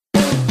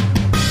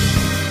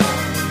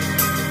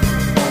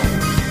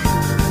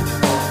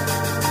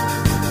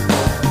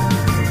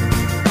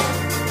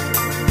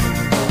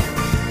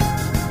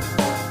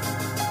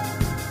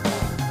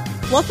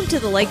Welcome to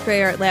the Light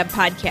Gray Art Lab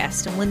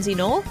podcast. I'm Lindsay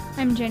Knoll.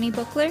 I'm Jenny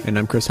Buchler. And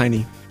I'm Chris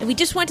Heine. And we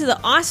just went to the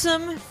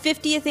awesome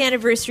 50th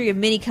anniversary of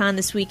MiniCon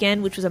this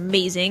weekend, which was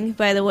amazing,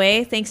 by the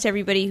way. Thanks to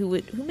everybody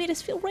who made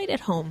us feel right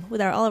at home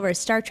with all of our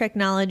Star Trek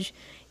knowledge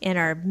and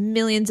our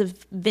millions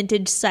of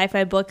vintage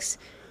sci-fi books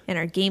and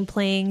our game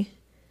playing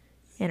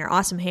and our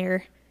awesome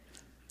hair.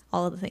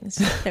 All of the things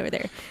that were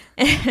there.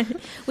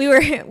 we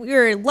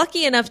were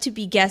lucky enough to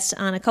be guests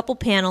on a couple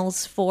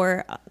panels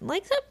for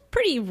like a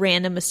pretty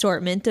random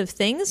assortment of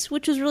things,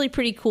 which was really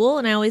pretty cool.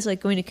 And I always like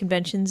going to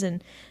conventions,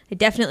 and I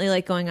definitely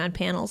like going on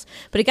panels.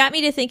 But it got me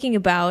to thinking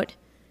about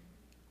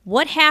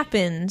what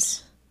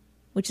happens,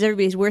 which is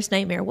everybody's worst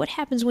nightmare. What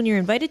happens when you're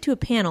invited to a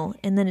panel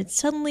and then it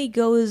suddenly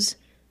goes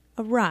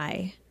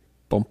awry?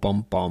 Bum,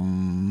 bum,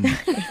 bum.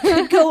 It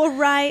could go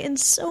awry in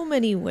so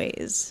many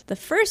ways. The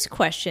first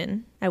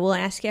question I will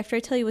ask you after I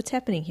tell you what's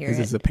happening here. Is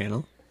this a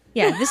panel?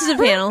 Yeah, this is a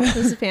panel. This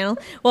is a panel.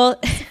 Well,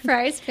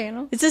 Surprise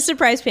panel. It's a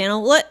surprise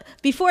panel.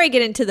 Before I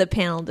get into the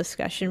panel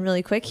discussion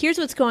really quick, here's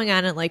what's going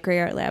on at Light Gray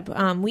Art Lab.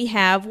 We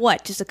have,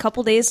 just a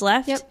couple days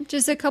left? Yep,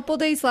 just a couple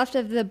days left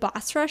of the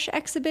Boss Rush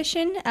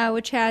exhibition,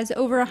 which has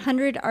over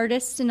 100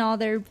 artists and all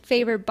their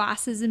favorite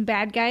bosses and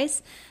bad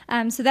guys.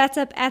 So that's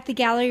up at the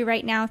gallery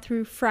right now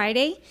through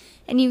Friday.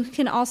 And you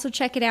can also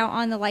check it out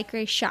on the Light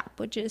Gray shop,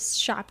 which is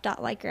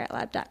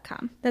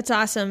shop.lightgrayartlab.com. That's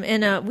awesome.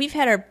 And we've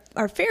had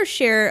our fair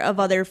share of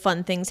other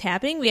fun things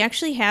happening. We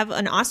actually have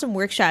an awesome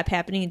workshop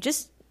happening in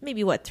just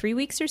maybe, 3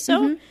 weeks or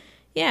so? Mm-hmm.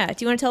 Yeah. Do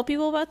you want to tell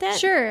people about that?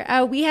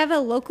 Sure. We have a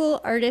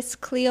local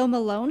artist, Cleo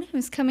Malone,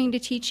 who's coming to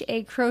teach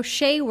a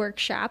crochet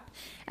workshop.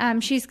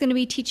 She's going to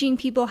be teaching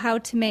people how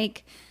to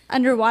make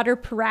underwater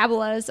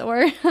parabolas,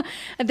 or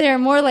they're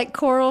more like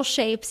coral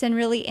shapes and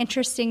really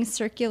interesting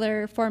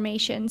circular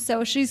formations.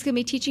 So she's going to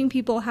be teaching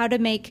people how to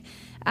make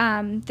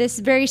this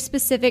very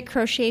specific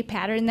crochet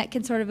pattern that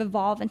can sort of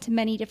evolve into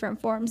many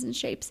different forms and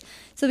shapes.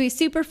 So it'll be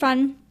super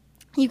fun.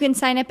 You can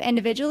sign up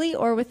individually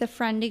or with a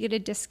friend to get a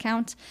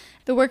discount.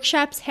 The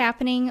workshop's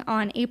happening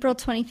on April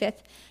 25th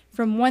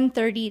from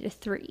 1:30 to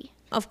 3.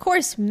 Of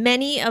course,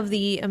 many of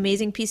the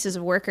amazing pieces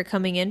of work are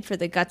coming in for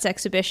the Guts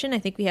exhibition. I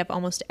think we have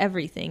almost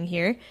everything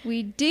here.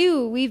 We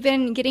do. We've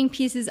been getting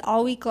pieces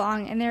all week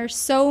long, and there are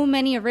so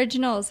many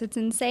originals. It's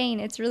insane.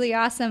 It's really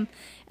awesome.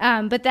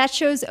 But that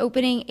show's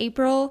opening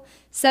April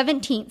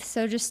 17th,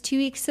 so just 2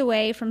 weeks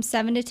away from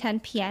 7 to 10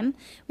 p.m.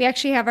 We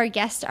actually have our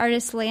guest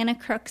artist, Lana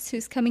Crooks,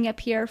 who's coming up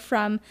here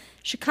from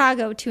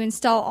Chicago to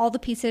install all the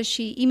pieces.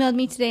 She emailed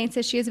me today and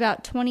says she has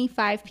about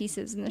 25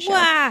 pieces in the show.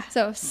 Wow.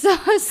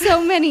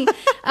 So many.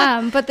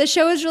 But the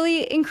show is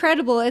really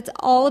incredible. It's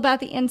all about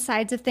the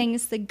insides of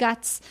things, the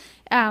guts,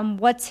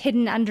 what's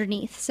hidden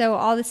underneath. So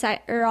all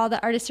the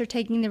artists are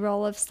taking the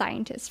role of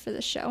scientists for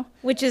the show.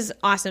 Which is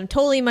awesome.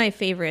 Totally my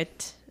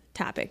favorite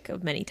topic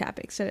of many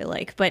topics that I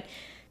like. But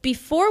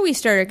before we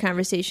start our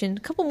conversation, a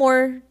couple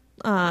more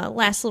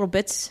last little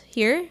bits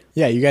here.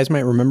 Yeah, you guys might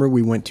remember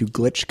we went to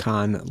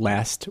GlitchCon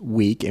last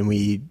week and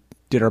we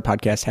did our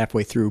podcast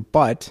halfway through,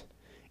 but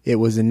it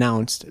was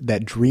announced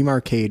that Dream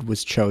Arcade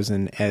was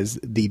chosen as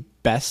the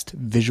best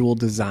visual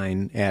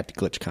design at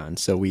GlitchCon.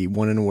 So we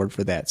won an award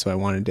for that. So I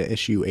wanted to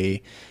issue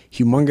a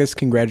humongous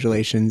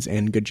congratulations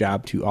and good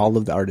job to all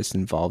of the artists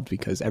involved,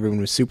 because everyone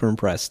was super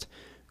impressed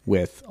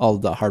with all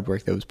of the hard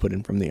work that was put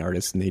in from the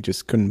artists, and they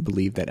just couldn't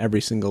believe that every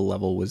single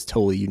level was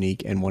totally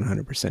unique and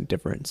 100%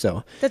 different.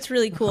 So that's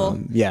really cool.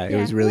 It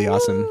was really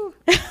awesome.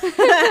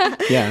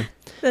 Yeah.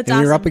 That's and awesome.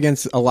 we were up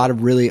against a lot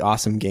of really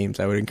awesome games.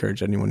 I would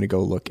encourage anyone to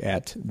go look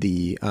at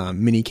the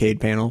Minicade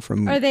panel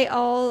from... Are they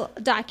all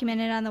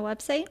documented on the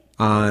website?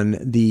 On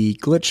the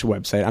Glitch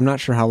website. I'm not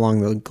sure how long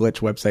the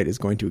Glitch website is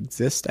going to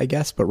exist, I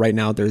guess, but right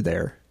now they're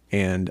there.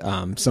 And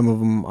some of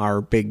them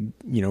are big,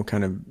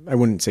 kind of, I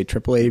wouldn't say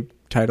AAA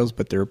titles,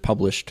 but they're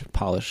polished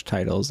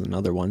titles, and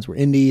other ones were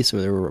indie, so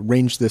they were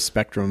ranged the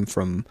spectrum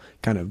from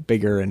kind of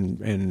bigger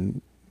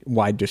and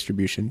wide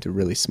distribution to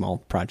really small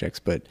projects.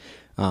 But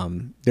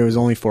there was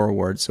only 4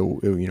 awards,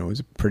 so it was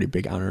a pretty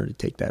big honor to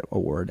take that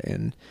award.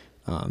 And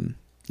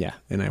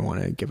and I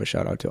want to give a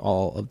shout out to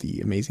all of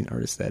the amazing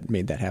artists that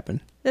made that happen.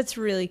 That's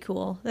really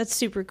cool. That's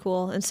super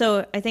cool. And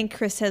so I think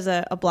Chris has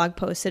a blog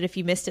post that if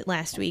you missed it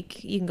last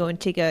week, you can go and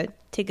take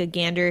a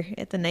gander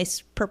at the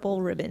nice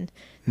purple ribbon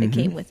that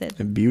came with it.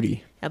 A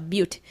beauty. A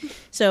beaut.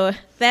 So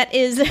that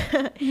is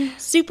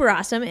super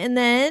awesome. And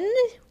then,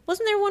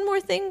 wasn't there one more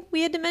thing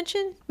we had to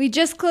mention? We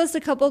just closed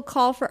a couple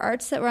call for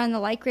arts that were on the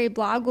Light Gray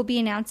blog. We'll be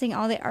announcing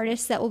all the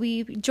artists that will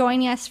be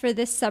joining us for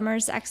this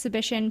summer's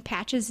exhibition,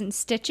 Patches and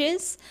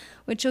Stitches,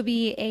 which will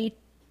be a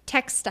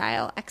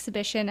textile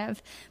exhibition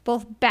of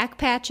both back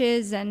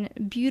patches and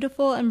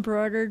beautiful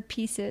embroidered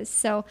pieces.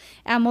 So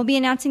we'll be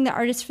announcing the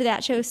artists for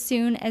that show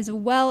soon, as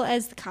well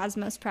as the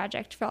Cosmos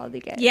Project for all of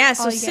you guys. Yeah,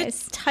 so sit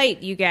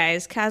tight, you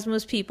guys.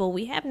 Cosmos people,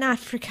 we have not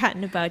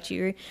forgotten about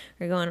you.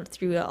 We're going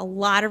through a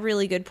lot of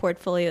really good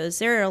portfolios.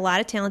 There are a lot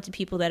of talented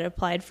people that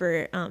applied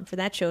for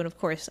that show, and of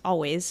course,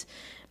 always.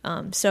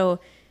 So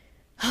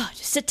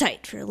just sit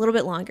tight for a little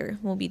bit longer.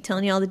 We'll be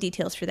telling you all the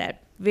details for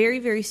that very,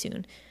 very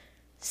soon.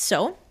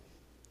 So,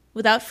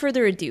 without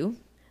further ado,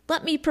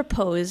 let me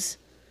propose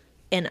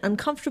an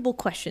uncomfortable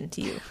question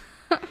to you.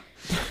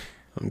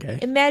 Okay.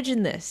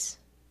 Imagine this.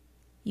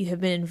 You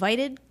have been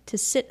invited to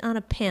sit on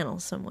a panel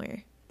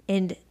somewhere,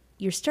 and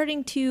you're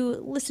starting to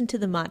listen to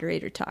the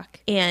moderator talk.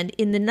 And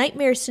in the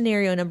nightmare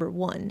scenario number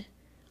 1,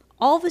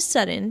 all of a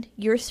sudden,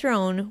 you're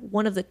thrown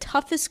one of the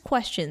toughest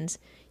questions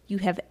you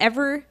have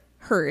ever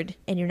heard,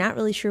 and you're not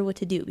really sure what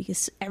to do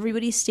because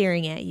everybody's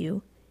staring at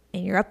you,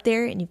 and you're up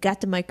there, and you've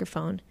got the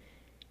microphone.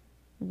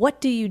 What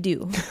do you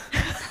do?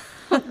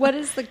 What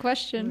is the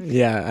question?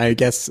 Yeah, I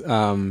guess Here, I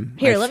let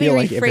me feel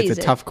like if rephrase it's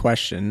a it. tough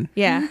question,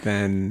 Yeah.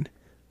 then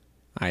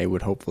I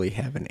would hopefully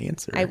have an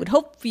answer. I would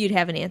hope you'd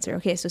have an answer.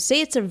 Okay, so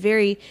say it's a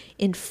very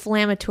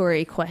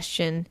inflammatory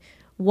question,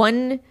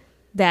 one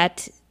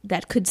that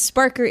could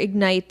spark or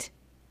ignite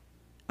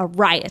a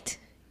riot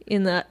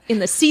in the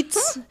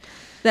seats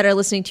that are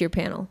listening to your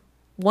panel.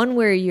 One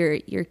where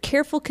your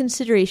careful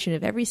consideration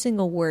of every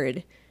single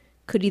word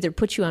could either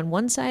put you on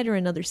one side or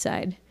another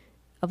side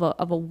of a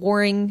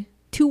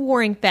two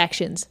warring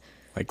factions.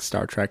 Like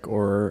Star Trek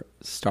or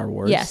Star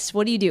Wars? Yes.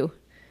 What do you do?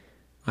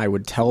 I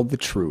would tell the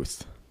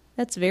truth.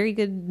 That's a very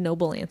good,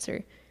 noble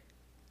answer.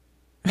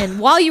 And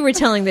while you were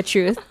telling the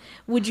truth,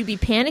 would you be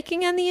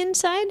panicking on the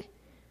inside?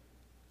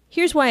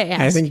 Here's why I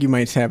asked. I think you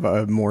might have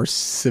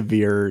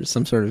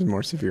some sort of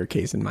more severe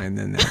case in mind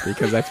than that,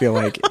 because I feel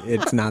like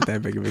it's not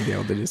that big of a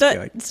deal to just be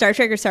like, Star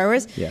Trek or Star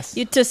Wars? Yes.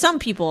 To some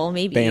people,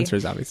 maybe. The answer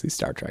is obviously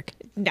Star Trek.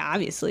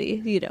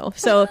 Obviously,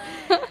 So,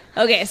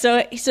 okay,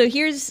 so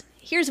here's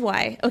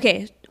why.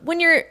 Okay, when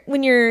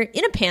you're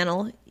in a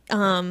panel,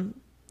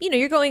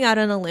 you're going out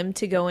on a limb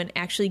to go and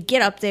actually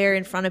get up there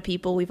in front of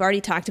people. We've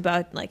already talked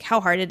about like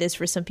how hard it is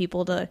for some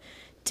people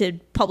to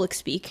public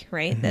speak,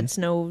 right? Mm-hmm. That's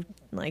no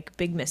like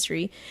big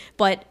mystery.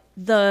 But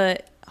the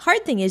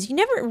hard thing is you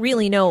never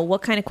really know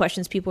what kind of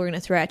questions people are going to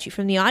throw at you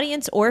from the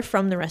audience or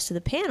from the rest of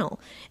the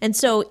panel. And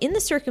so in the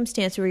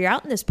circumstance where you're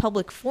out in this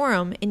public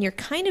forum and you're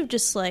kind of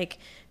just like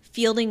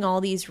fielding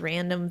all these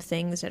random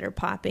things that are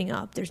popping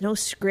up, there's no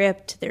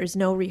script, there's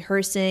no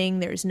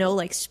rehearsing, there's no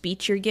like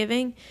speech you're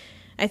giving.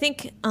 I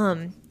think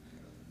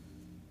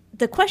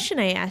the question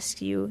I asked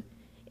you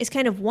is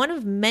kind of one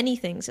of many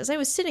things. As I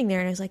was sitting there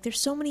and I was like, there's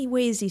so many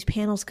ways these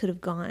panels could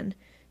have gone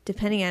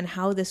depending on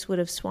how this would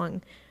have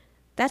swung.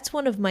 That's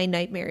one of my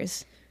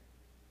nightmares,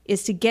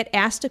 is to get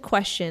asked a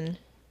question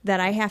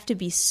that I have to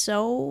be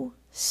so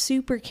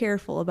super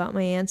careful about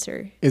my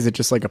answer. Is it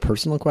just like a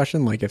personal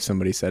question? Like if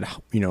somebody said,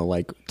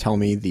 like tell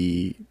me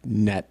the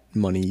net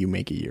money you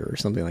make a year or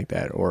something like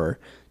that, or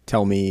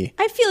tell me.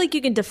 I feel like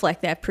you can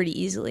deflect that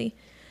pretty easily.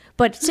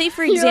 But say,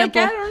 for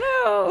example, You're like,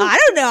 I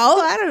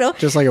don't know.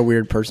 Just like a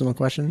weird personal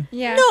question?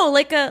 Yeah. No,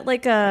 like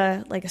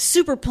a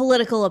super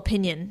political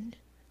opinion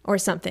or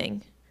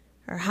something.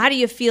 Or how do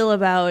you feel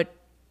about,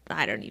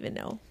 I don't even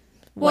know.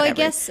 Well,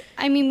 Whatever.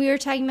 we were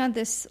talking about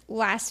this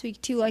last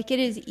week too. Like, it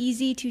is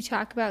easy to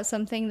talk about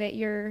something that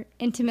you're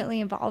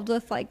intimately involved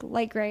with,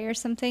 like Ray or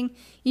something.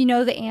 You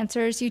know the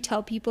answers. You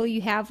tell people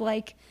you have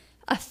like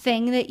a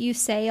thing that you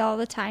say all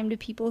the time to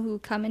people who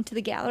come into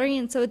the gallery.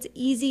 And so it's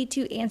easy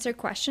to answer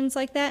questions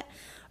like that.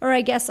 Or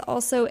I guess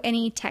also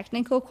any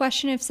technical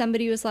question. If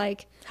somebody was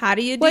like, how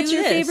do you do what's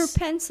your this? favorite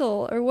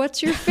pencil? Or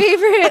what's your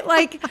favorite,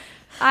 like,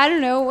 I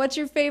don't know, what's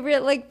your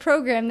favorite like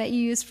program that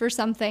you use for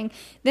something?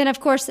 Then of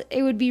course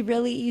it would be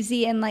really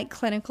easy and like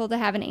clinical to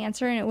have an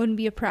answer and it wouldn't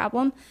be a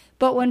problem.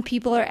 But when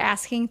people are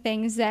asking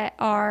things that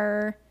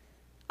are,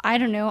 I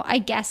don't know, I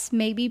guess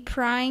maybe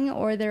prying,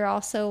 or they're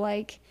also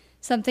like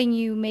something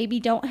you maybe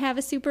don't have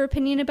a super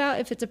opinion about,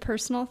 if it's a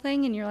personal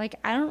thing and you're like,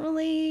 I don't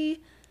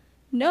really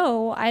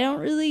know,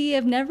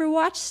 I've never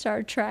watched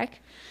Star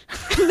Trek.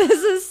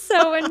 This is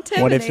so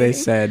intimidating.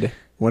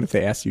 What if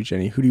they asked you,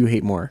 Jenny, who do you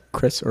hate more,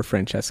 Chris or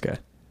Francesca?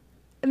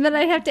 And then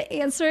I'd have to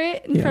answer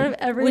it in front of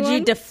everyone. Would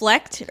you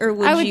deflect, or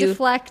would you? I would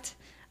deflect.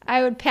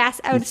 I would pass.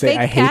 I would say, fake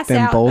I hate pass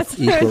them out. both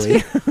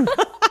equally.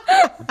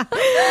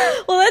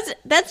 Well,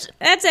 that's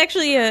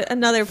actually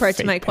another part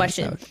to Fake my pass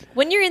question. out.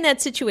 When you're in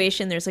that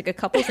situation, there's like a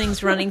couple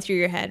things running through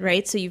your head,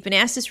 right? So you've been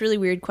asked this really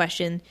weird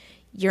question.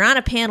 You're on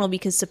a panel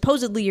because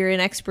supposedly you're an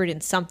expert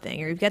in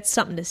something, or you've got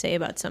something to say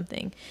about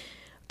something.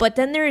 But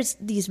then there's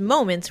these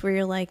moments where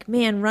you're like,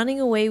 man,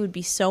 running away would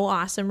be so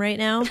awesome right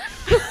now.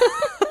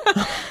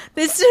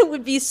 This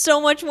would be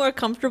so much more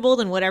comfortable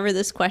than whatever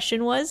this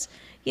question was,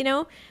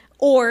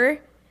 Or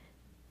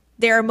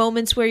there are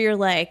moments where you're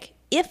like,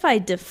 if I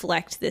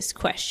deflect this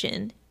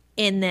question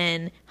and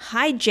then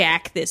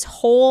hijack this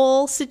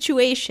whole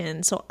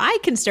situation so I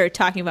can start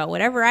talking about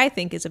whatever I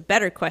think is a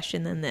better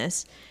question than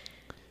this,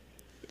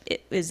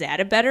 is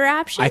that a better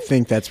option? I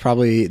think that's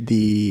probably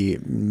the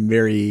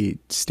very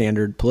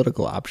standard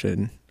political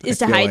option. Is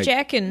to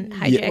hijack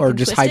or and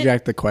just twist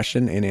hijack the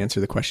question and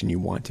answer the question you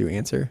want to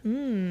answer.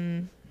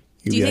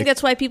 Do you think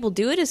that's why people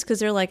do it? Is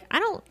because they're like, I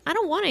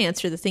don't want to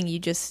answer the thing you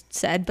just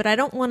said, but I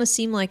don't want to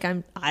seem like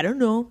I don't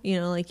know.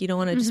 Like you don't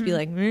want to just be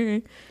like, meh.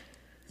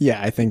 Yeah,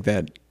 I think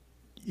that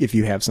if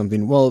you have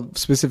something, well,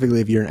 specifically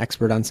if you're an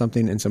expert on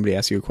something and somebody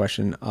asks you a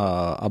question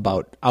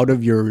about out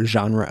of your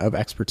genre of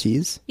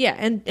expertise. Yeah,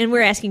 and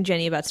we're asking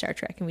Jenny about Star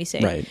Trek, and we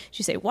say, right.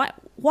 She say,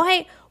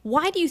 why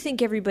Why do you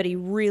think everybody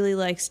really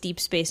likes Deep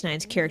Space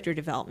Nine's character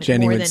development?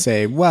 Jenny would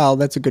say, well,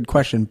 that's a good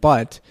question,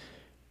 but,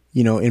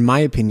 in my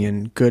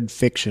opinion, good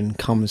fiction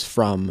comes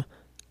from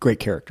great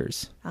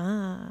characters.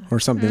 Or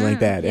something like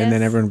that. Yes. And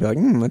then everyone would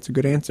be like, that's a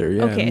good answer.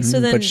 Yeah. Okay, so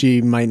then... But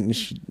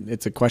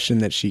it's a question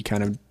that she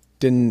kind of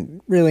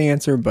didn't really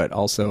answer, but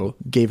also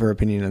gave her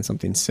opinion on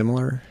something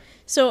similar.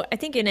 So I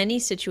think in any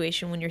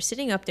situation, when you're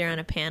sitting up there on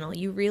a panel,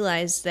 you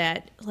realize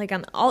that, like,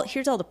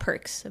 here's all the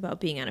perks about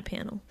being on a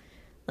panel.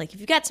 Like, if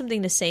you've got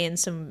something to say and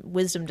some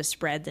wisdom to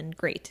spread, then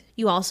great.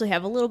 You also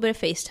have a little bit of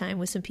face time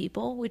with some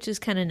people, which is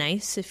kind of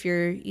nice if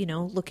you're,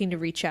 looking to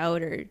reach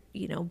out or,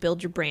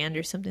 build your brand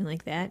or something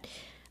like that.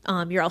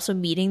 You're also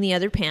meeting the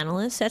other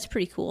panelists. That's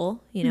pretty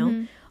cool,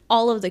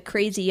 All of the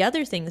crazy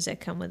other things that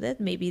come with it,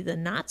 maybe the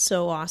not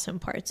so awesome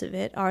parts of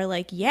it, are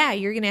like, yeah,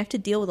 you're going to have to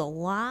deal with a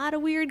lot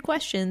of weird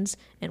questions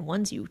and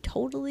ones you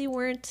totally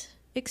weren't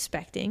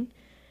expecting.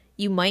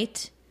 You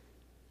might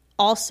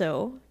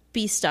also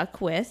be stuck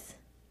with,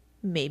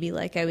 maybe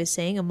like I was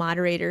saying, a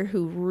moderator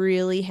who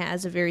really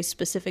has a very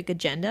specific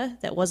agenda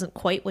that wasn't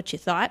quite what you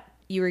thought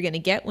you were going to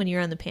get when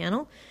you're on the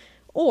panel.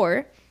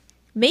 Or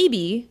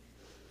maybe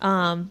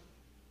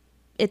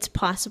it's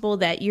possible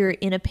that you're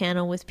in a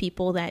panel with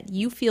people that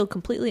you feel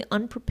completely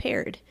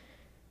unprepared,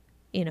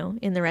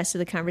 in the rest of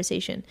the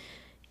conversation.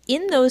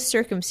 In those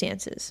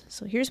circumstances,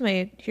 so here's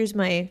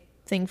my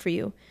thing for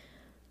you.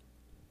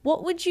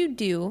 What would you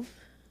do?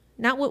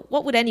 Not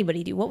what would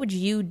anybody do? What would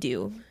you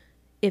do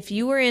if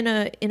you were in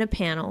a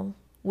panel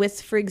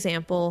with, for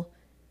example,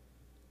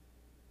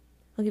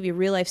 I'll give you a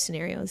real life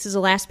scenario. This is the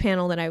last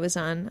panel that I was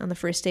on the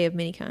first day of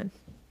MiniCon.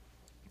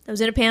 I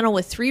was in a panel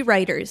with 3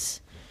 writers,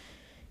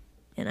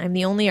 and I'm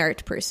the only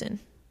art person.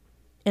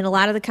 And a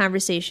lot of the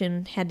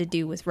conversation had to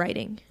do with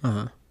writing.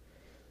 Uh-huh.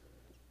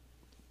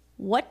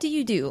 What do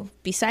you do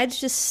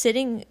besides just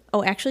sitting?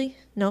 Oh, actually,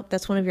 nope,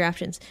 that's one of your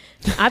options.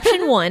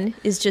 Option 1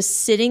 is just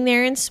sitting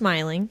there and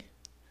smiling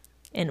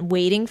and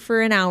waiting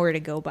for an hour to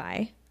go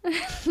by.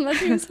 That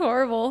seems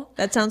horrible.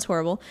 That sounds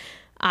horrible.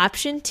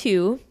 Option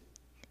 2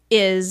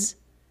 is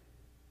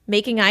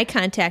making eye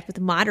contact with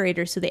the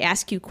moderator so they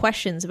ask you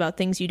questions about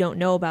things you don't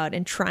know about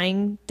and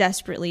trying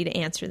desperately to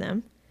answer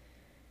them.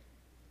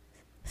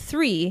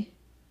 3,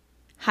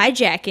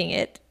 hijacking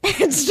it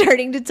and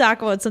starting to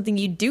talk about something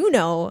you do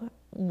know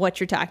what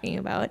you're talking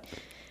about.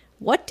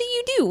 What do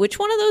you do? Which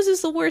one of those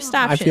is the worst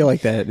option? I feel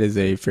like that is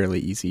a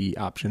fairly easy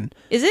option.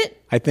 Is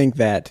it? I think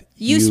that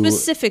you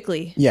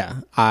specifically.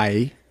 Yeah,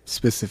 I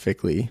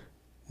specifically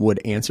would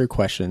answer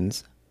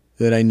questions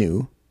that I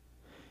knew.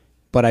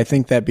 But I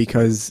think that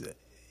because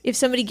if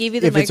somebody gave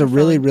you the if microphone, it's a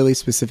really, really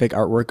specific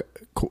artwork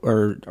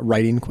or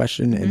writing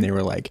question, mm-hmm. and they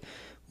were like,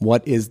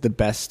 what is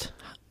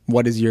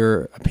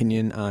your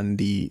opinion on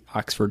the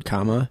Oxford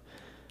comma?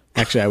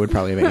 Actually, I would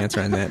probably have an answer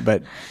on that.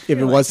 But if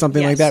it was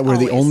something like that where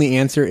always. The only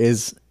answer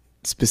is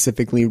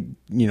specifically,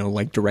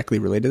 like directly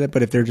related to that.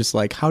 But if they're just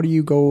like, how do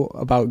you go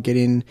about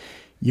getting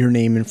your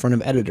name in front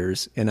of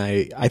editors? And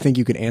I think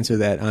you could answer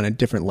that on a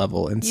different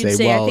level and You'd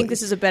say, I think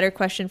this is a better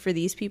question for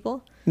these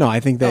people. No, I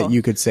think that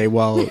you could say,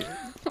 well,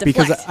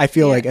 because I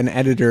feel like an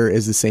editor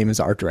is the same as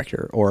art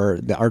director, or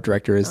the art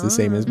director is the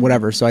same as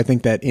whatever. So I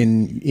think that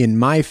in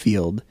my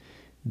field,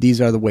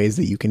 these are the ways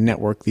that you can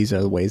network. These are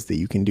the ways that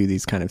you can do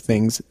these kind of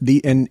things.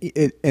 And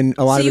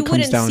a lot of it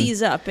comes down. So you wouldn't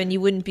seize up, and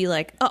you wouldn't be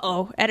like,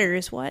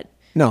 editors, what?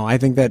 No, I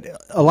think that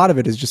a lot of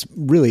it is just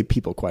really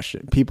people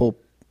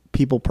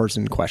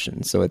person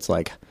questions. So it's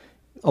like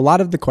a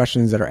lot of the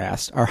questions that are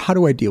asked are, how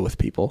do I deal with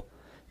people?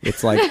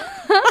 It's like,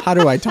 how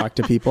do I talk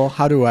to people?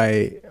 How do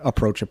I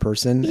approach a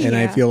person? And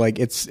I feel like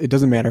it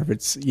doesn't matter if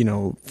it's,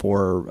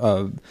 for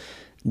a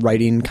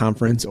writing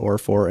conference or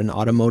for an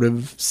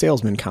automotive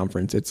salesman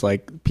conference. It's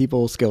like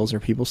people skills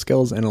are people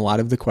skills. And a lot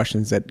of the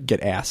questions that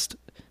get asked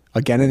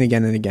again and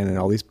again and again in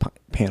all these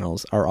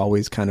panels are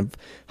always kind of,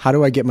 how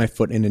do I get my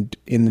foot in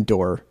the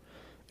door?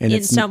 And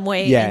in some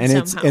way. Yeah.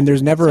 And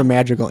there's never a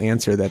magical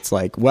answer that's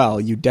like,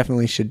 well, you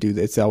definitely should do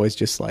this. It's always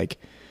just like,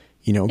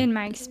 in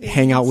my experience,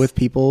 hang out with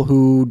people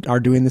who are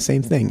doing the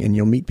same thing, and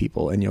you'll meet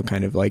people, and you'll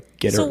kind of like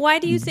why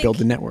do you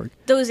build a network?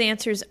 Those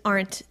answers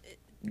aren't,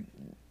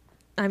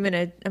 I'm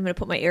gonna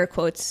put my air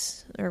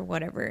quotes or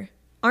whatever,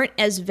 aren't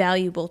as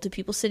valuable to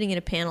people sitting in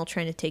a panel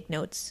trying to take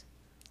notes.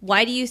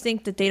 Why do you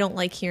think that they don't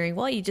like hearing,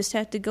 well, you just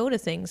have to go to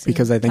things?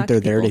 Because I think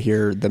they're there to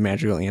hear the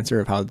magical answer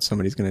of how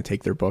somebody's going to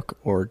take their book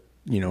or,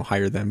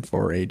 hire them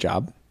for a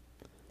job.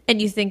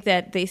 And you think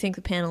that they think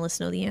the panelists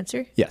know the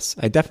answer? Yes,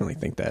 I definitely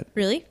think that.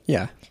 Really?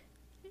 Yeah.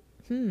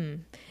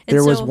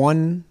 There was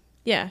one,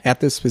 at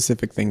this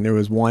specific thing, there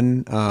was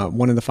one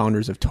of the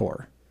founders of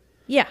Tor.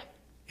 Yeah.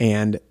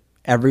 And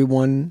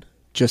everyone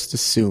just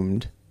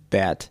assumed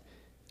that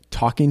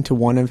talking to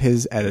one of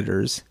his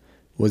editors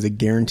was a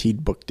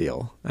guaranteed book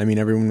deal. I mean,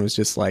 everyone was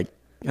just like,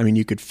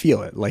 you could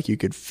feel it. Like, you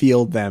could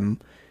feel them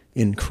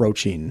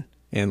encroaching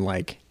and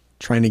like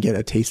trying to get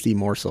a tasty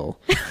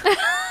morsel.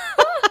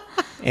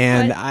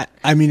 And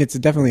I mean, it's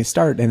definitely a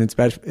start, and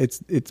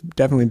it's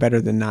definitely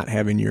better than not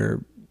having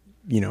your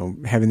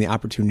having the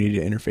opportunity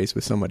to interface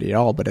with somebody at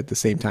all, but at the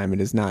same time,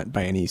 it is not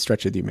by any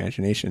stretch of the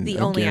imagination the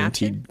a only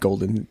guaranteed option?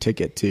 golden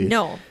ticket to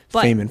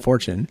but fame and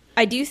fortune.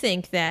 I do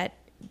think that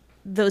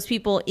those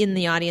people in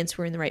the audience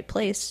were in the right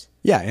place.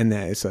 Yeah,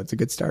 and so it's a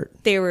good start.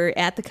 They were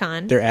at the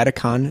con. They're at a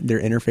con.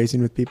 They're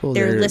interfacing with people.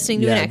 They're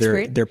listening to an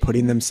expert. They're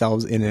putting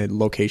themselves in a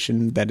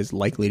location that is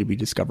likely to be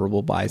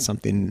discoverable by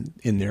something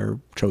in their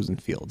chosen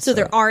field. So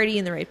they're already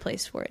in the right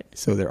place for it.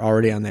 So they're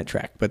already on that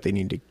track, but they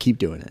need to keep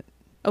doing it.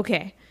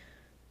 Okay.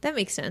 That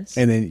makes sense.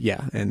 And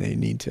then, and they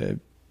need to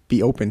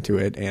be open to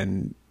it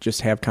and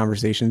just have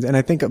conversations. And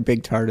I think a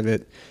big part of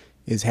it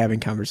is having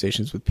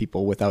conversations with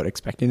people without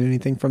expecting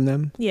anything from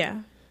them.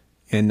 Yeah.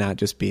 And not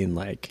just being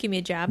like, give me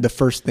a job. The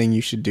first thing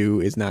you should do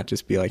is not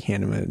just be like,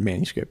 hand them a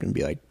manuscript and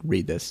be like,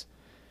 read this.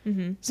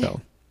 Mm-hmm. So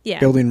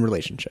building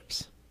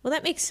relationships. Well,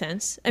 that makes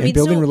sense.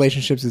 Building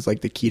relationships is like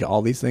the key to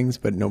all these things,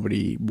 but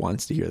nobody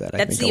wants to hear that.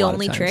 That's the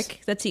only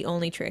trick. That's the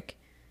only trick.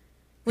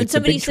 When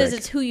somebody says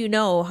it's who you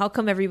know, how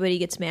come everybody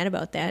gets mad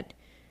about that?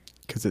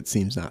 Because it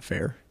seems not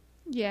fair.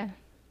 Yeah.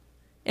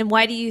 And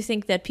why do you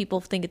think that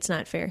people think it's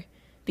not fair?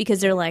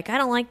 Because they're like, I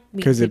don't like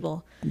meeting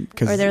people.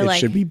 Because it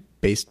should be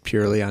based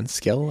purely on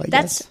skill, I guess.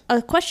 That's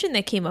a question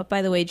that came up,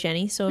 by the way,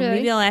 Jenny. So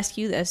maybe I'll ask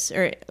you this,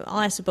 or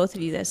I'll ask both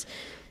of you this.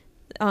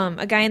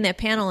 A guy in that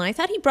panel, and I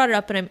thought he brought it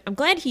up, and I'm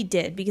glad he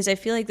did, because I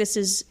feel like this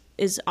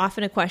is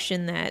often a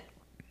question that,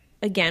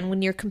 again,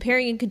 when you're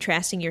comparing and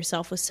contrasting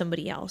yourself with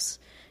somebody else,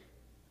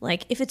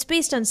 like if it's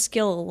based on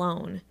skill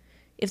alone,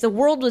 if the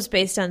world was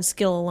based on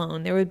skill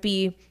alone, there would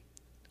be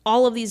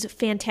all of these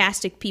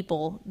fantastic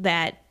people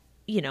that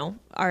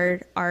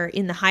are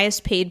in the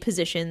highest paid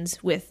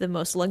positions with the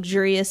most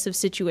luxurious of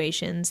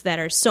situations that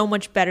are so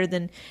much better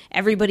than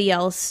everybody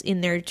else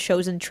in their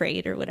chosen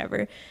trade or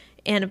whatever.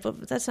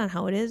 But that's not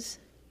how it is,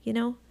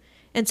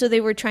 And so they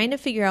were trying to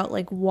figure out,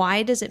 like,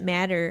 why does it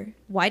matter?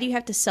 Why do you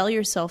have to sell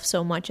yourself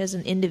so much as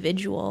an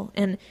individual?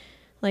 And,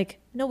 like,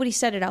 nobody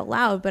said it out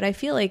loud, but I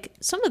feel like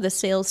some of the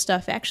sales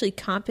stuff actually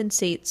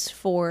compensates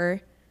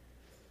for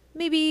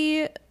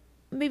maybe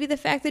the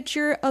fact that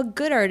you're a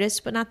good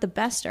artist but not the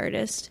best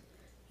artist.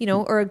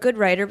 Or a good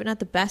writer, but not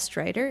the best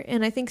writer.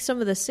 And I think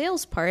some of the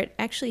sales part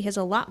actually has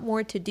a lot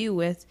more to do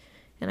with,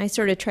 and I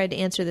sort of tried to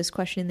answer this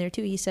question in there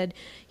too. He said,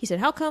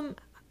 how come,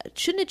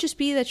 shouldn't it just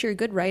be that you're a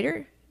good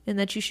writer and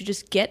that you should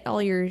just get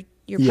all your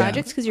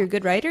projects because you're a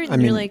good writer?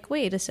 And you're like,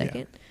 wait a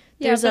second.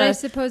 Yeah, but I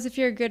suppose if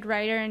you're a good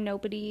writer and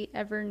nobody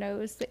ever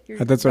knows that you're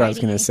That's what I was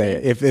going to say.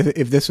 If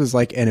this was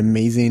like an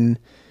amazing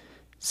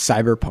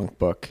cyberpunk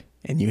book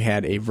and you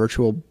had a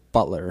virtual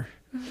butler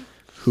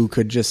who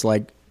could just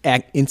like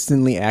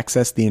instantly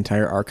access the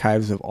entire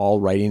archives of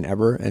all writing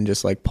ever and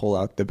just like pull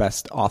out the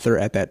best author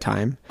at that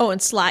time. Oh, and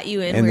slot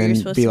you in and where then you're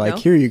supposed to be go. like,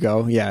 here you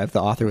go. Yeah, if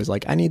the author was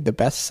like, I need the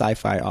best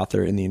sci-fi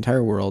author in the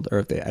entire world, or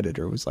if the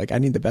editor was like, I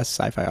need the best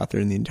sci-fi author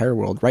in the entire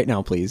world right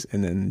now, please.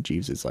 And then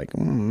Jeeves is like,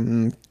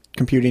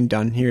 computing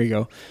done. Here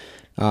you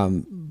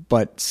go.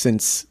 But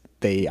since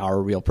they are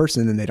a real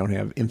person and they don't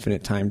have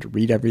infinite time to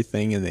read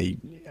everything, and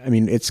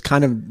it's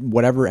kind of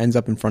whatever ends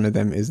up in front of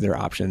them is their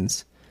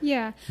options.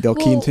 Yeah. They'll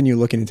continue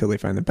looking until they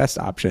find the best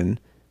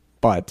option,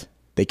 but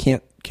they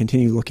can't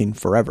continue looking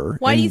forever.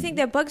 Why do you think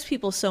that bugs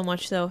people so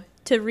much, though,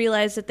 to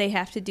realize that they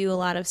have to do a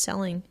lot of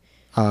selling?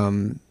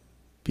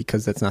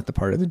 Because that's not the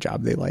part of the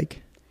job they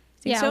like.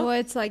 Well,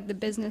 it's like the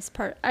business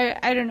part.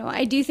 I don't know.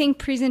 I do think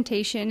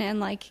presentation and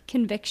like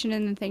conviction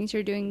in the things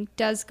you're doing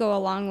does go a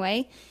long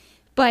way.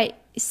 But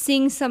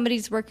seeing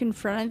somebody's work in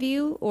front of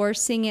you or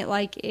seeing it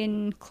like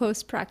in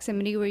close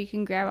proximity where you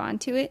can grab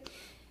onto it,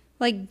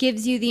 like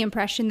gives you the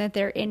impression that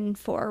they're in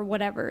for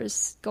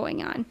whatever's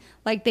going on.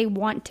 Like they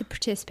want to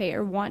participate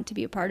or want to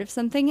be a part of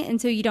something. And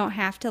so you don't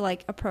have to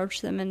like approach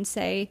them and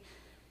say,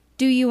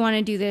 do you want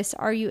to do this?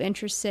 Are you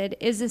interested?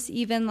 Is this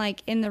even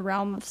like in the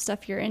realm of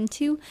stuff you're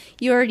into?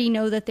 You already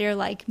know that they're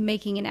like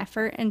making an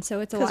effort. And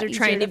so it's a lot easier to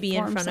trying to be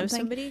in front of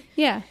somebody.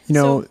 Yeah.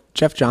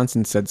 Jeff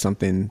Johnson said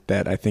something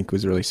that I think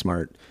was really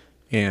smart.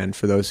 And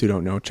for those who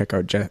don't know, check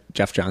out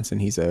Jeff Johnson.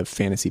 He's a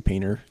fantasy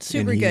painter.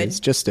 Super and good. He's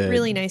just a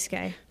really nice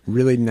guy.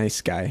 Really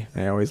nice guy.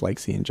 I always like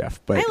seeing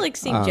Jeff. But I like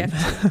seeing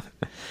Jeff too.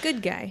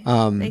 Good guy.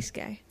 Nice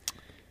guy.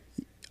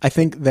 I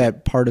think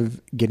that part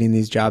of getting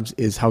these jobs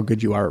is how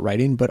good you are at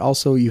writing, but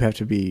also you have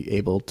to be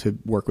able to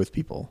work with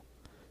people.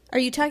 Are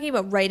you talking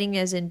about writing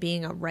as in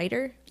being a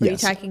writer? Or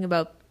yes. Are you talking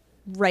about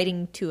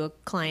writing to a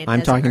client?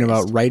 I'm talking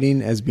about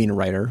writing as being a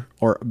writer,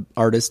 or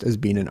artist as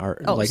being an art,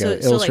 an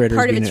illustrator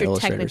part as being of it's an your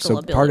illustrator. technical So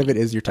ability. part of it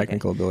is your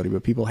technical ability,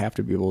 but people have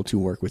to be able to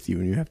work with you,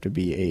 and you have to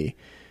be a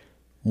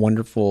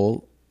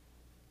wonderful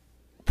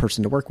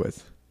person to work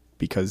with,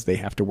 because they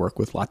have to work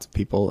with lots of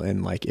people.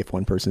 And like, if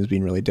one person is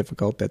being really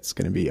difficult, that's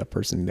going to be a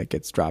person that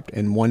gets dropped.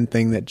 And one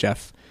thing that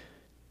Jeff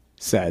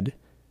said,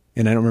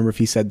 and I don't remember if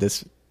he said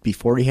this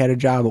before he had a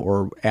job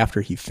or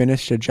after he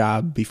finished a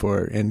job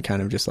before, and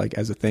kind of just like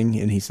as a thing.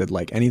 And he said,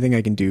 like, anything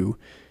I can do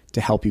to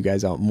help you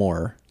guys out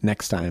more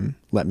next time,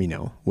 let me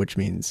know, which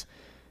means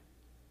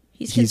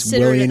He's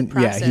considerate willing. of the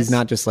process. Yeah, he's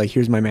not just like,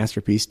 here's my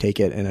masterpiece, take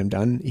it and I'm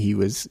done. He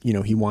was,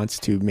 he wants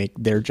to make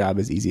their job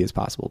as easy as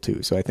possible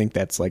too. So I think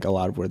that's like a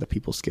lot of where the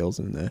people skills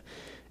and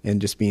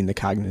just being the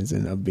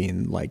cognizant of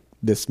being like,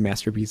 this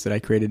masterpiece that I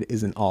created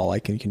isn't all I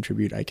can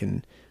contribute. I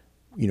can,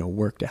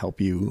 work to help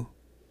you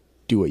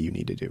do what you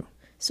need to do.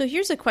 So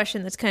here's a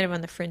question that's kind of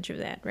on the fringe of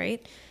that,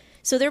 right?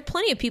 So there are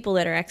plenty of people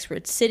that are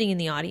experts sitting in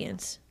the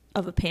audience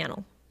of a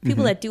panel,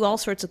 people that do all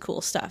sorts of cool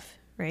stuff,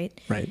 right?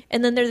 Right.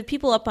 And then there are the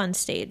people up on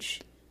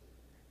stage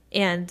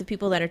and the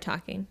people that are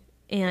talking.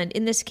 And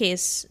in this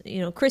case,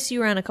 Chris, you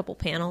were on a couple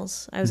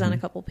panels. I was on a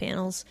couple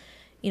panels.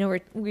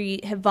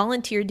 We have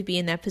volunteered to be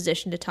in that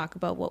position to talk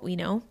about what we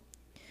know.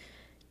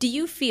 Do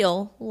you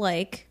feel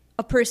like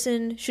a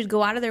person should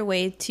go out of their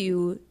way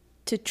to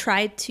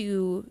try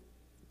to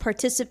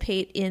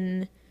participate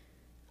in,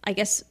 I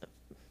guess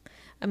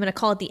I'm going to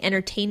call it the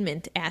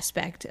entertainment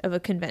aspect of a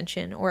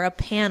convention or a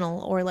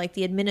panel or like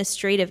the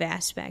administrative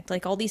aspect,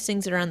 like all these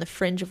things that are on the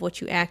fringe of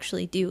what you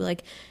actually do?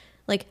 Like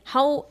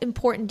how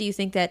important do you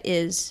think that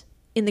is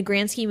in the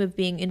grand scheme of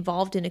being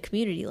involved in a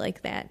community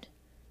like that?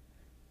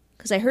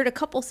 Because I heard a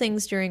couple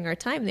things during our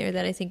time there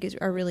that I think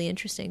are really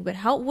interesting. But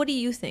what do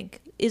you think?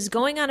 Is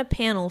going on a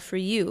panel for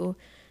you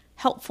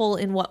helpful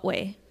in what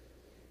way?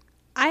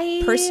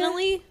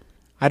 Personally?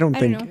 I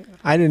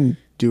didn't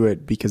do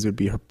it because it would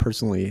be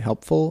personally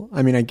helpful.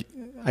 I mean,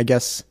 I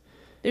guess.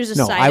 There's a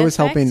no, side I was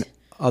effect? helping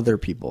other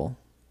people.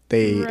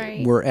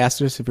 They were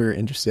asked us if we were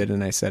interested,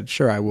 and I said,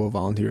 sure, I will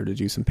volunteer to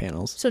do some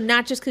panels. So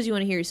not just because you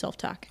want to hear yourself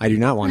talk. I do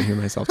not want to hear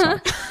myself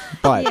talk.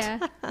 But,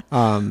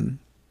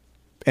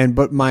 Yeah.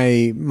 but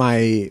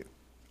my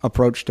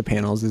approach to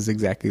panels is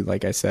exactly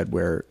like I said,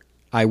 where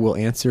I will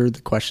answer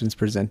the questions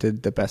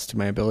presented the best to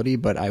my ability,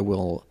 but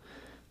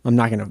I'm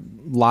not going to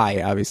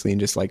lie, obviously, and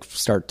just like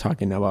start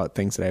talking about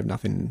things that I have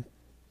nothing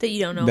that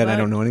you don't know that about. I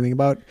don't know anything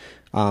about.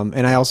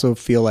 And I also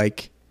feel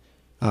like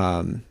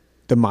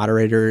the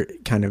moderator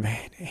kind of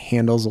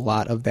handles a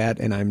lot of that,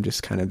 and I'm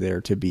just kind of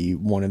there to be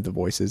one of the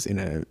voices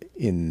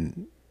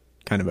in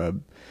kind of a,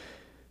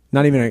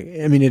 not even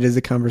it is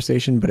a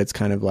conversation, but it's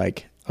kind of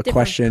like a Different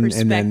question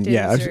and then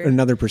or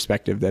another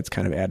perspective that's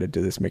kind of added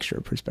to this mixture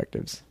of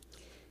perspectives.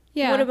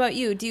 Yeah. What about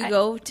you? Do you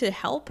go to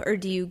help, or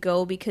do you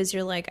go because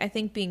you're like, I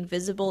think being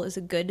visible is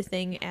a good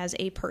thing as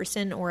a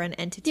person or an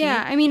entity?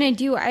 Yeah, I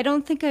do. I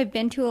don't think I've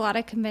been to a lot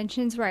of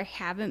conventions where I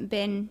haven't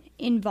been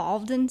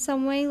involved in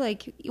some way,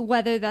 like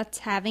whether that's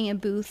having a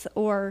booth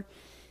or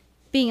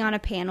being on a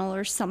panel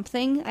or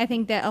something. I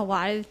think that a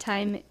lot of the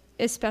time,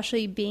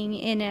 especially being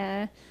in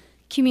a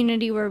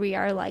community where we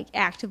are like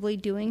actively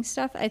doing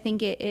stuff, I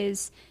think it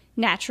is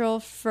natural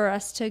for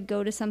us to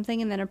go to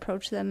something and then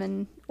approach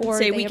them or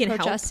say they we can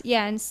approach help. us,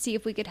 and see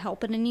if we could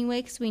help in any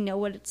way, because we know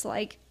what it's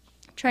like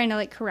trying to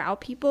like corral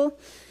people.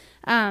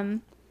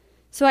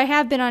 So I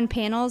have been on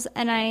panels,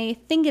 and I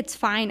think it's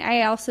fine.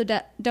 I also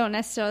don't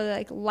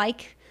necessarily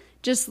like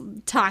just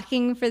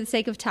talking for the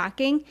sake of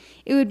talking.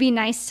 It would be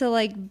nice to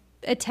like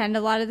attend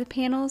a lot of the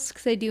panels,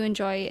 because I do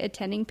enjoy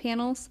attending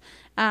panels.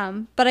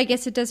 But I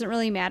guess it doesn't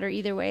really matter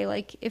either way.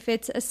 Like if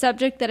it's a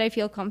subject that I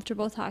feel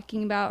comfortable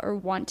talking about or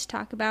want to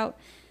talk about,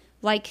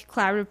 like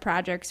collaborative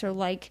projects or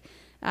like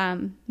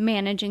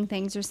managing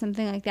things or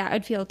something like that,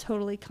 I'd feel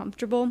totally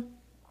comfortable.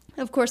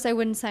 Of course, I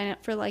wouldn't sign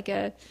up for like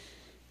a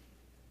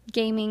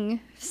gaming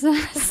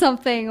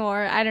something,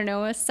 or I don't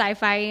know, a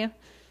sci-fi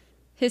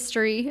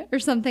history or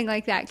something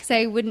like that, because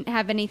I wouldn't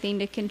have anything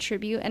to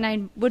contribute, and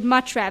I would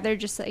much rather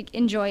just like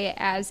enjoy it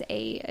as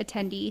a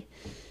attendee.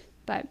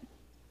 But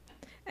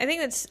I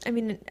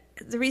think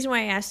the reason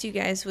why I asked you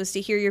guys was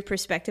to hear your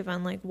perspective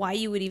on like why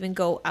you would even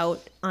go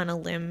out on a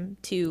limb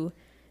to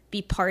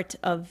be part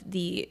of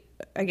the,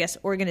 I guess,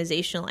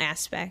 organizational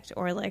aspect,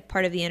 or like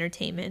part of the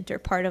entertainment, or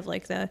part of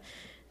like the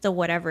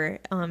whatever.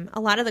 A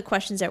lot of the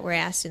questions that were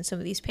asked in some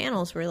of these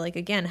panels were like,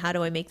 again, how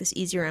do I make this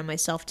easier on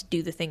myself to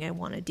do the thing I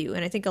want to do?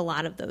 And I think a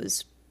lot of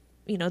those,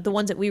 the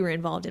ones that we were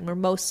involved in were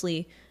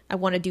mostly, I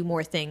want to do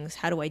more things.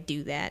 How do I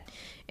do that?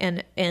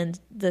 And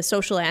the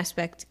social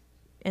aspect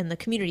and the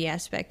community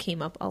aspect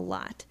came up a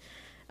lot.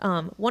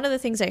 One of the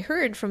things I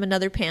heard from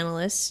another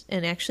panelist,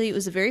 and actually it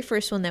was the very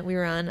first one that we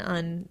were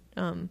on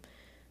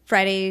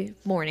Friday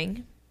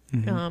morning.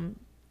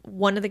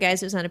 One of the guys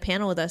that was on a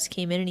panel with us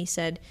came in and he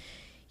said,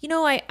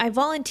 I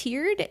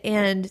volunteered,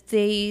 and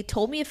they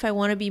told me if I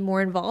want to be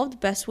more involved, the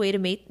best way to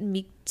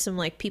meet some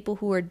like people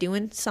who are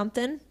doing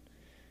something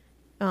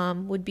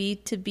would be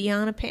to be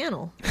on a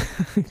panel.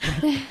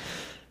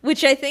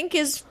 Which I think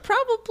is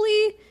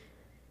probably,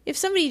 if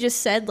somebody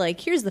just said like,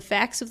 here's the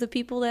facts of the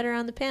people that are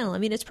on the panel,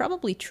 it's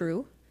probably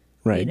true.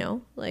 Right.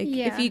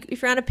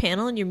 If you're on a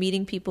panel and you're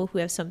meeting people who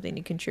have something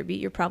to contribute,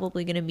 you're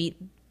probably going to meet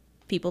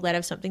people that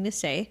have something to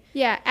say.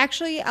 Yeah,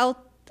 actually,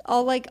 I'll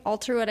like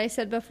alter what I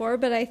said before,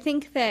 but I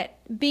think that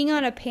being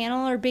on a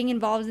panel or being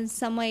involved in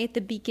some way at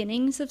the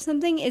beginnings of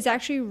something is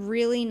actually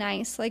really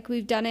nice. Like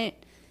we've done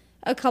it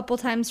a couple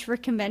times for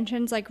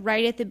conventions, like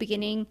right at the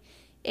beginning.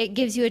 It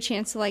gives you a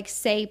chance to like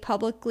say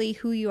publicly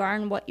who you are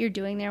and what you're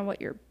doing there and what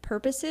your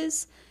purpose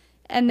is.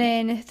 And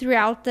then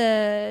throughout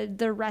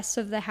the rest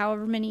of the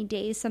however many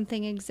days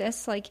something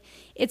exists, like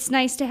it's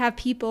nice to have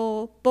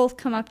people both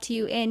come up to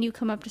you and you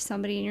come up to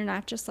somebody and you're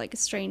not just like a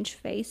strange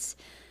face.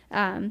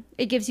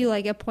 It gives you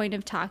like a point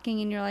of talking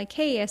and you're like,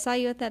 hey, I saw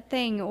you at that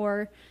thing,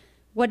 or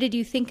what did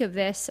you think of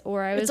this?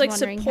 Or I was like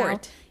wondering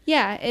support. how.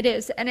 Yeah, it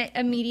is. And it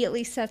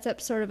immediately sets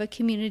up sort of a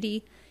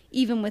community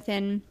even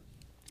within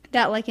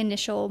that like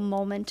initial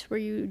moment where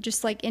you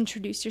just like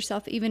introduce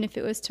yourself, even if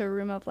it was to a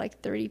room of like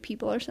 30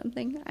 people or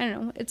something. I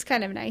don't know. It's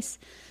kind of nice.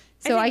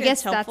 So I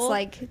guess that's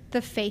like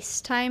the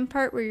FaceTime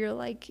part where you're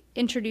like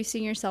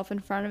introducing yourself in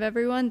front of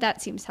everyone.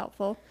 That seems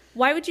helpful.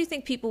 Why would you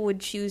think people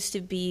would choose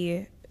to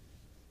be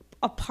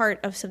a part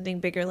of something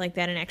bigger like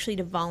that and actually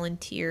to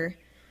volunteer,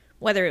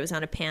 whether it was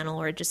on a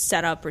panel or just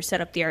set up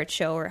the art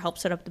show or help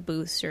set up the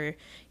booths or,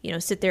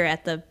 sit there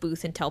at the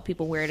booth and tell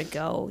people where to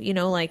go,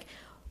 like,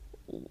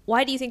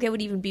 why do you think that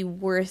would even be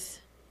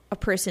worth a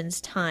person's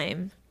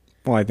time?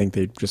 Well, I think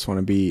they just want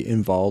to be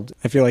involved.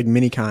 I feel like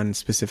MiniCon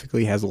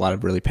specifically has a lot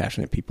of really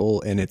passionate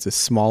people, and it's a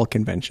small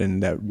convention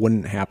that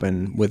wouldn't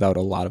happen without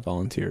a lot of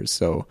volunteers.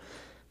 So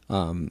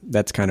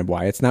that's kind of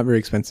why. It's not very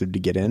expensive to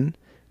get in,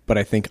 but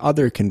I think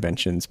other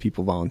conventions,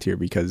 people volunteer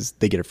because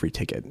they get a free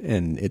ticket,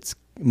 and it's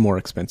more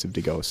expensive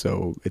to go.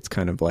 So it's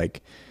kind of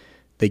like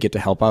they get to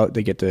help out,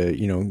 they get to,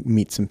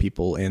 meet some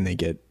people, and they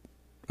get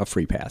a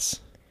free pass.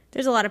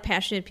 There's a lot of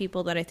passionate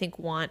people that I think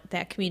want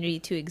that community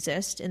to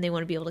exist, and they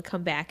want to be able to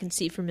come back and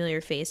see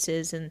familiar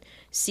faces and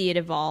see it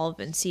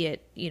evolve and see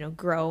it,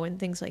 grow and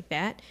things like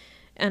that.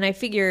 And I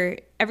figure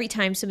every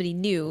time somebody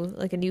new,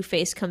 like a new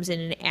face comes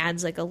in and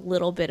adds like a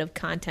little bit of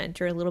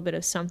content or a little bit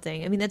of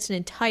something, I mean, it's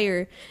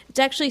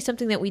actually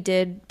something that we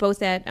did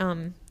both at,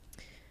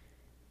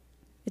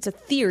 it's a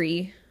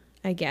theory,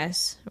 I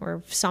guess,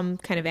 or some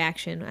kind of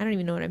action. I don't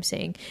even know what I'm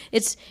saying.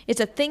 It's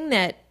a thing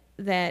that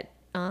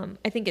I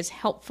think is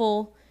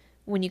helpful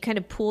when you kind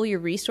of pool your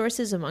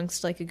resources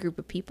amongst like a group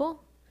of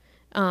people.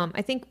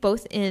 I think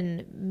both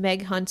in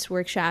Meg Hunt's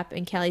workshop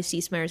and Callie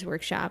Ciesmeyer's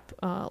workshop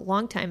a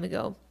long time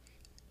ago,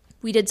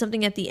 we did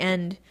something at the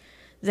end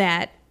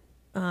that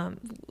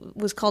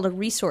was called a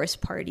resource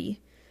party,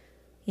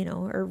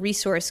 or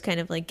resource kind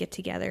of like get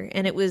together.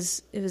 And it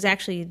was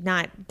actually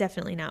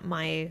definitely not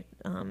my,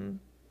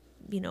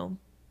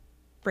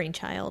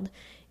 brainchild.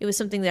 It was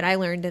something that I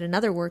learned at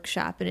another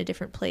workshop in a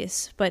different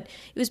place. But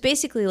it was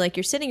basically like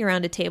you're sitting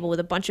around a table with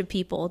a bunch of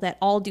people that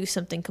all do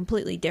something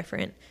completely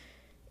different.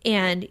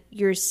 And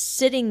you're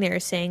sitting there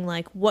saying,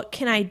 like, what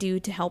can I do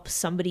to help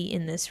somebody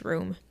in this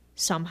room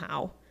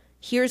somehow?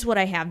 Here's what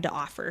I have to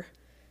offer.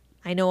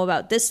 I know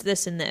about this,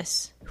 this, and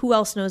this. Who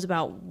else knows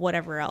about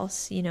whatever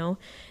else, And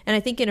I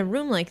think in a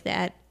room like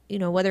that,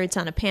 whether it's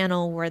on a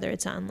panel, whether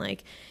it's on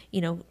like,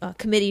 a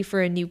committee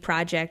for a new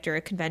project or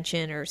a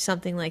convention or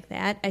something like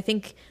that, I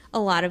think a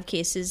lot of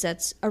cases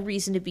that's a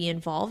reason to be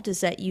involved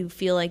is that you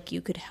feel like you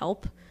could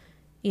help,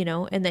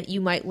 and that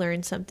you might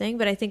learn something.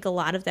 But I think a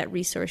lot of that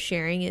resource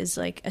sharing is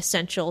like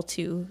essential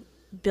to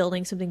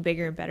building something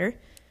bigger and better,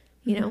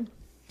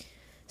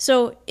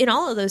 So in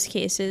all of those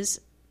cases,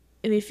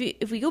 I mean,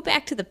 if we go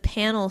back to the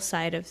panel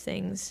side of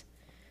things,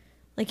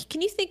 like,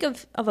 can you think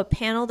of a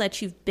panel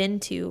that you've been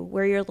to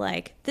where you're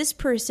like, this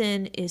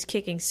person is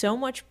kicking so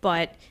much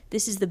butt.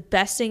 This is the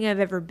best thing I've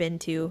ever been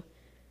to.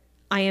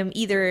 I am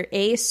either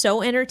A,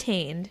 so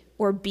entertained,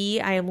 or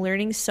B, I am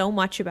learning so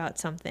much about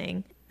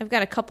something. I've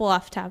got a couple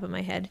off the top of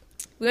my head.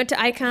 We went to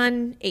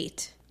Icon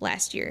 8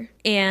 last year,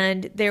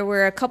 and there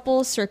were a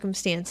couple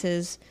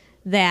circumstances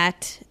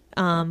that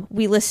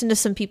we listened to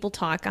some people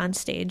talk on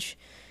stage,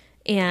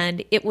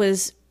 and it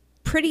was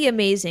pretty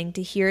amazing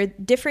to hear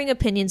differing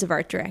opinions of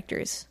art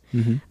directors.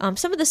 Mm-hmm.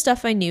 Some of the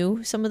stuff I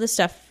knew, some of the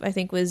stuff I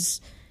think was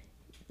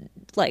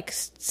like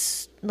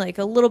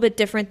a little bit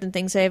different than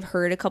things I've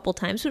heard a couple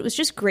times, but it was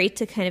just great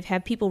to kind of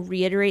have people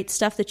reiterate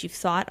stuff that you've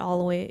thought all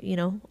the way,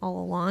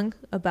 all along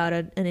about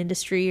an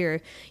industry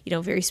or,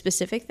 very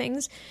specific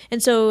things.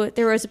 And so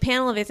there was a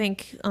panel of, I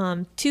think,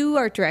 2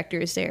 art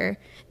directors there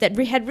that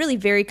had really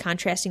very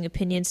contrasting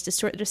opinions to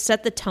sort of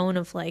set the tone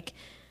of like,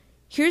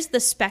 here's the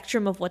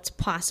spectrum of what's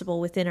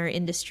possible within our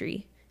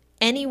industry.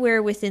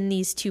 Anywhere within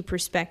these 2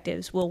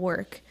 perspectives will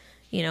work.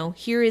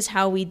 Here is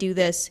how we do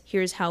this.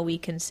 Here's how we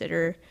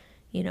consider,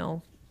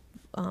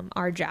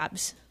 our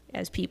jobs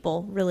as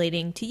people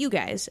relating to you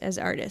guys as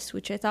artists,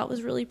 which I thought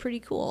was really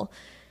pretty cool.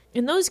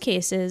 In those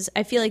cases,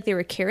 I feel like they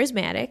were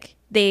charismatic.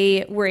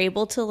 They were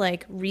able to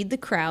like read the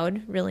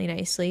crowd really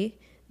nicely.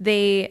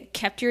 They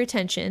kept your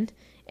attention,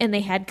 and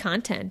they had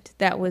content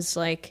that was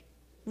like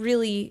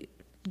really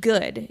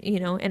good,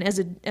 and as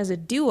a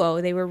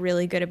duo, they were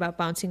really good about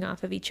bouncing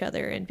off of each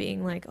other and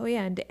being like, oh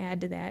yeah, and to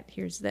add to that,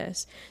 here's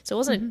this. So it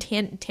wasn't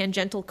a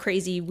tangential,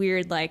 crazy,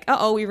 weird, like,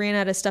 we ran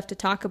out of stuff to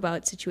talk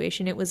about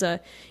situation. It was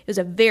a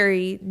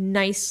very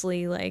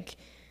nicely like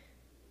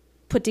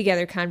put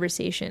together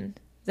conversation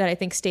that I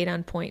think stayed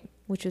on point,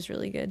 which was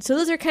really good. So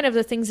those are kind of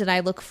the things that I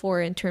look for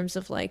in terms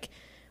of like,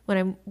 when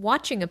I'm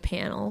watching a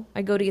panel,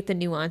 I go to get the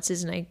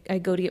nuances, and I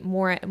go to get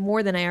more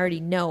than I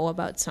already know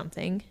about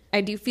something.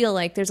 I do feel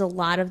like there's a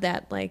lot of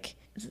that like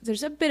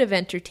there's a bit of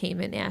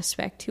entertainment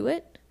aspect to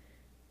it.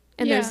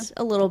 And there's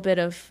a little bit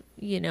of,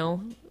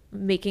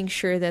 making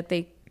sure that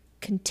they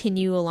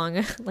continue along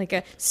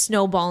a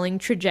snowballing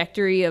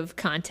trajectory of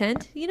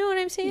content. You know what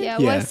I'm saying? Yeah,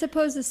 well, I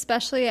suppose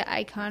especially at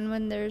Icon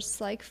when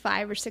there's like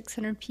 500 or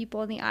 600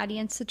 people in the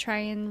audience to try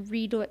and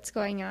read what's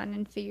going on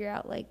and figure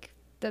out like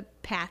the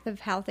path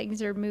of how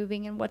things are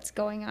moving and what's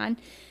going on.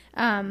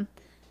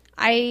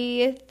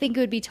 I think it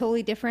would be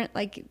totally different.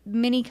 Like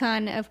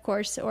MiniCon, of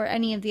course, or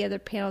any of the other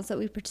panels that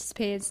we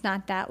participated, it's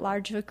not that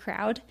large of a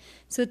crowd.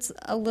 So it's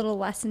a little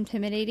less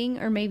intimidating,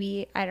 or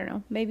maybe, I don't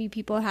know, maybe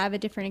people have a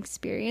different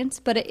experience.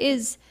 But it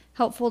is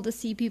helpful to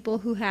see people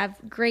who have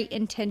great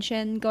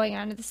intention going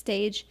onto the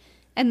stage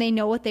and they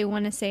know what they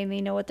want to say and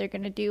they know what they're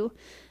going to do.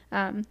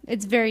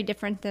 It's very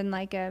different than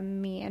like a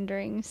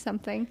meandering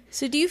something.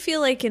 So do you feel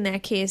like in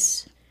that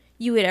case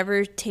you would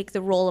ever take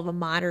the role of a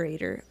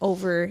moderator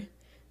over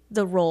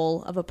the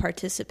role of a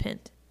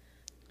participant?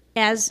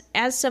 As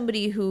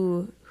somebody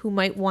who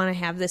might want to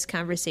have this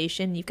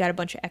conversation, you've got a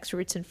bunch of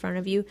experts in front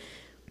of you.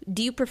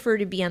 Do you prefer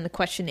to be on the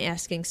question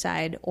asking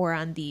side or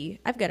on the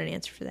I've got an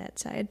answer for that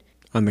side?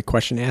 On the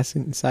question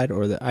asking side,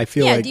 or do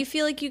you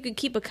feel like you could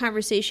keep a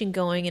conversation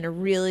going in a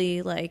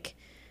really like,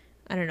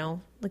 I don't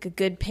know, like a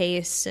good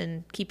pace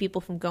and keep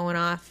people from going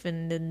off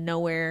into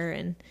nowhere?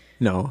 And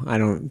no, I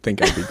don't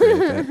think I'd be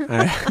great at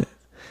that.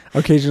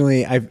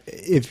 Occasionally,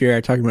 if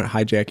you're talking about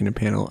hijacking a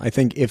panel, I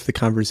think if the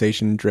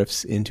conversation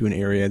drifts into an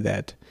area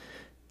that,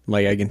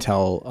 like, I can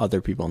tell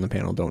other people on the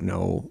panel don't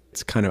know,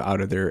 it's kind of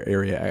out of their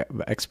area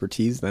of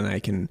expertise, then I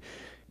can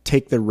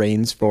take the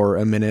reins for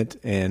a minute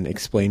and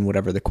explain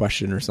whatever the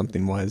question or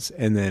something was,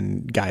 and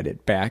then guide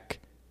it back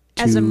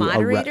to as a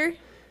moderator.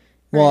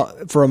 Well,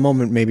 for a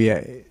moment, maybe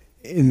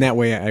in that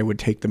way, I would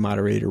take the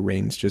moderator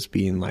reins, just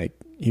being like,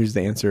 here's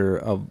the answer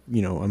of,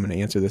 I'm going to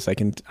answer this.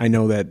 I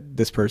know that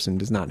this person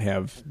does not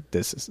have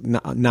this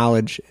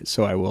knowledge,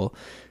 so I will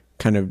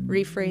kind of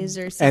rephrase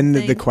or something.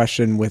 End the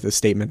question with a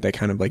statement that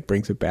kind of like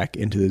brings it back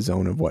into the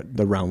zone of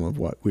the realm of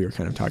what we were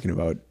kind of talking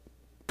about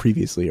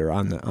previously, or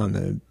on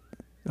the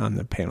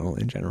panel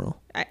in general.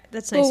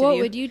 That's nice. Well, what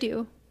would you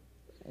do?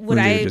 Would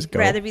I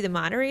rather be the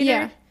moderator?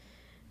 Yeah.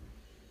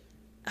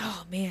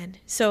 Oh man.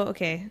 So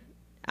okay,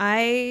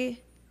 I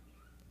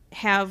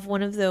have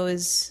one of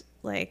those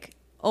like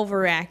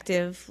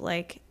overactive,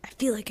 like I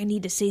feel like I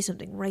need to say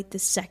something right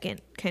this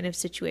second kind of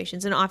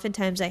situations, and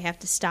oftentimes I have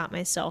to stop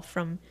myself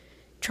from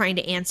trying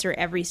to answer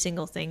every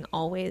single thing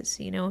always.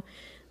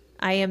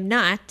 I am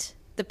not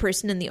the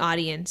person in the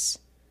audience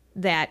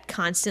that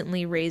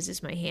constantly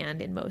raises my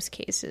hand in most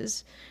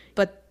cases,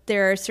 but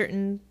there are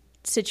certain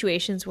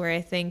situations where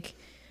I think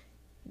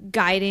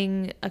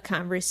guiding a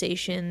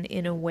conversation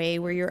in a way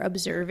where you're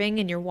observing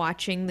and you're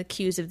watching the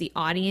cues of the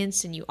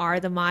audience and you are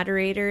the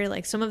moderator,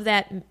 like some of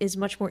that is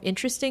much more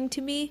interesting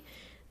to me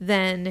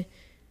than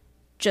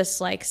just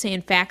like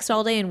saying facts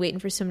all day and waiting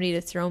for somebody to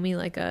throw me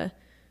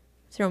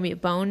a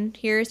bone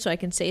here so I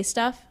can say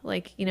stuff.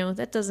 Like,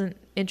 that doesn't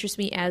interest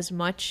me as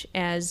much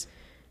as...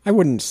 I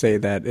wouldn't say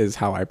that is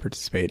how I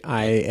participate.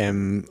 I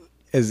am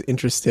as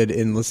interested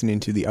in listening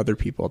to the other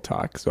people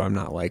talk, so I'm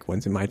not like,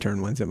 when's it my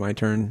turn?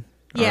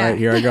 Yeah. All right,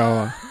 here I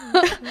go.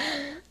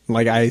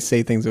 Like, I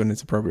say things when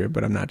it's appropriate,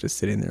 but I'm not just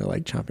sitting there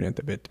like chomping at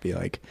the bit to be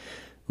like,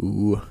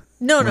 ooh.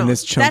 No, when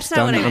this chump's that's not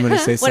done, what I meant. I'm going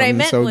to say What I something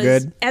meant so was,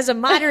 good. as a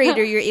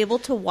moderator, you're able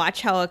to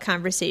watch how a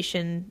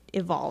conversation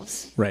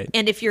evolves. Right.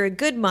 And if you're a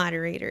good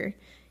moderator,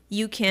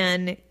 you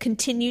can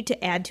continue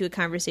to add to a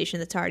conversation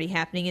that's already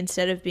happening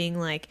instead of being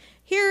like,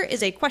 here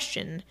is a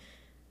question.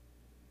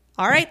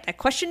 All right, that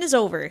question is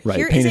over. Right.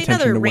 Here Paying is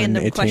another attention to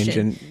random when a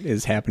question. tangent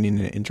is happening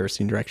in an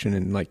interesting direction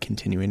and like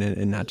continuing it,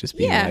 and not just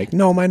being like,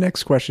 no, my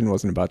next question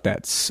wasn't about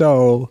that.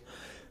 So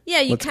yeah,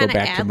 you let's go kind of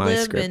back to my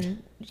ad-lib script.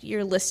 and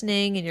you're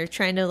listening and you're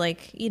trying to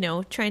like,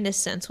 trying to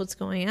sense what's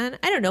going on.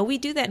 I don't know. We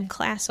do that in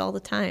class all the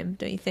time,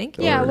 don't you think?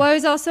 Yeah, well, I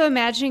was also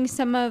imagining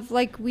some of,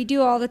 like, we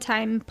do all the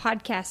time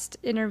podcast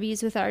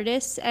interviews with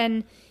artists,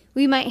 and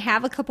we might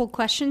have a couple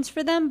questions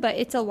for them, but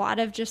it's a lot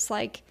of just,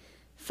 like,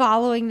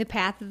 following the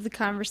path of the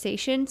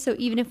conversation. So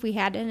even if we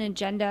had an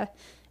agenda,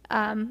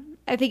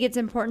 I think it's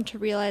important to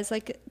realize,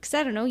 like, because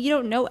I don't know, you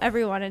don't know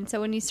everyone, and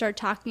so when you start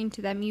talking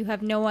to them, you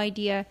have no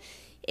idea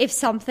if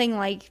something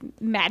like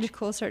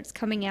magical starts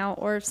coming out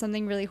or if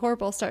something really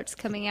horrible starts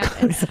coming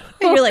out. And so,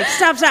 you're like,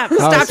 stop Something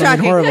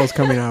talking. horrible's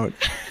coming out.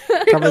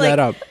 Cover like, that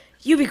up.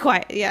 You be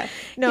quiet. Yeah.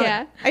 No,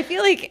 Yeah. I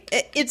feel like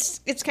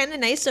it's kind of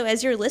nice. So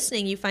as you're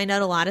listening, you find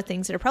out a lot of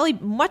things that are probably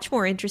much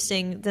more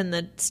interesting than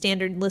the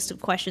standard list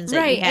of questions that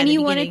right, you had and in you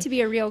the want beginning. it to be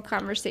a real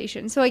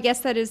conversation. So I guess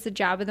that is the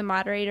job of the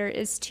moderator,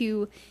 is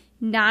to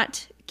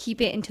not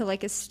keep it into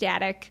like a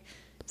static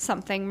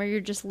something where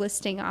you're just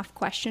listing off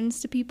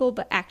questions to people,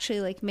 but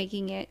actually like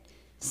making it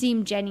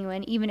seem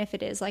genuine, even if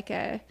it is like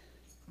a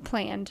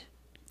planned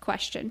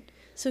question.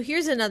 So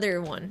here's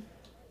another one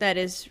that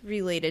is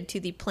related to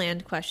the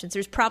planned questions.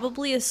 There's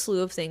probably a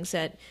slew of things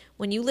that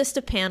when you list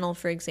a panel,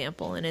 for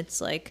example, and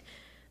it's like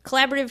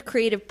collaborative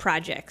creative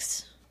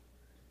projects,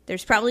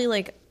 there's probably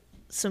like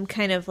some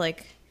kind of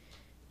like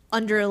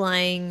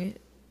underlying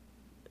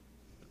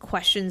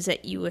questions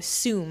that you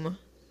assume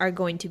are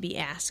going to be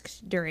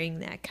asked during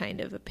that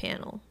kind of a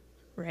panel,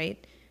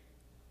 right?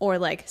 Or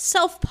like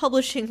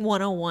self-publishing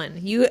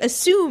 101. You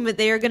assume that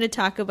they are going to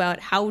talk about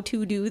how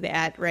to do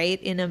that,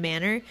 right, in a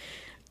manner.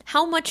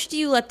 How much do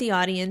you let the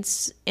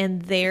audience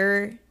and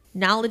their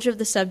knowledge of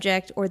the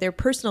subject or their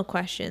personal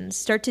questions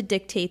start to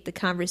dictate the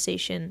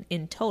conversation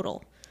in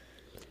total?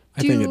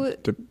 I think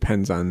it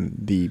depends on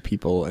the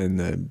people and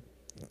the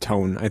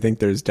tone. I think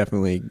there's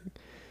definitely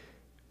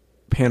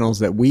panels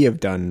that we have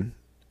done,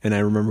 and I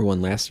remember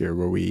one last year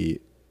where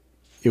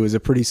it was a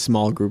pretty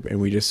small group, and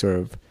we just sort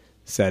of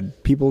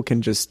said, people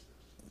can just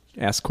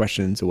ask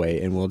questions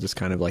away, and we'll just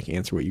kind of like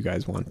answer what you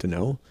guys want to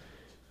know.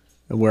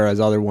 Whereas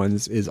other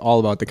ones is all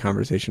about the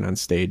conversation on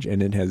stage,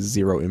 and it has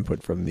zero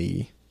input from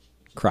the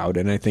crowd.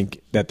 And I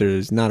think that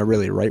there's not a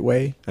really right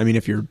way. I mean,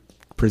 if you're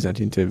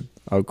presenting to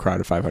a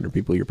crowd of 500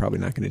 people, you're probably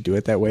not going to do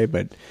it that way.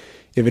 But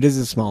if it is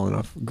a small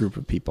enough group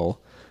of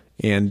people,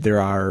 and there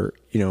are,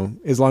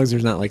 as long as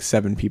there's not like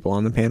 7 people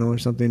on the panel or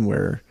something,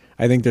 where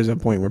I think there's a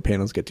point where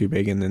panels get too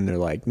big, and then they're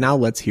like, now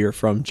let's hear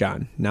from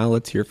John. Now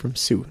let's hear from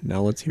Sue.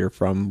 Now let's hear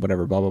from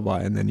whatever, blah, blah, blah.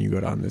 And then you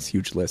go down this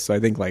huge list. So I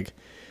think like,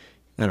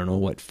 I don't know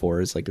what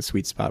 4 is, like a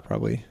sweet spot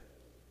probably.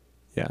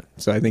 Yeah.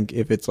 So I think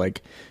if it's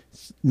like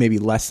maybe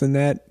less than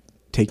that,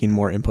 taking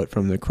more input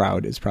from the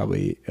crowd is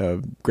probably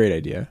a great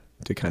idea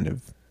to kind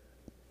of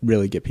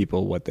really get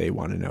people what they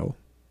want to know.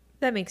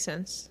 That makes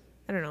sense.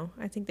 I don't know.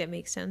 I think that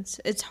makes sense.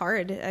 It's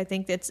hard. I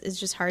think it's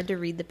just hard to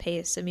read the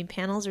pace. I mean,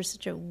 panels are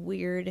such a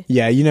weird...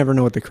 Yeah, you never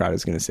know what the crowd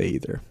is going to say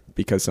either,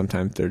 because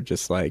sometimes they're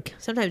just like...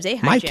 Sometimes they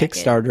hijack my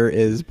Kickstarter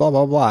is blah,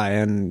 blah, blah,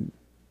 and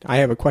I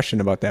have a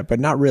question about that,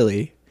 but not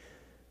really.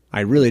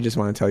 I really just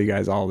want to tell you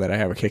guys all that I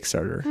have a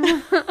Kickstarter.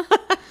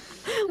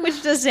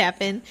 Which does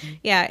happen.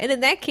 Yeah, and in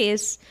that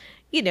case...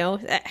 it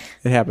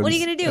happens. What are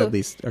you going to do? At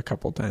least a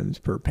couple times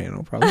per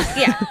panel, probably.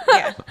 Yeah.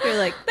 You're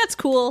like, that's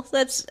cool.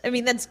 That's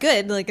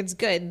good. Like, it's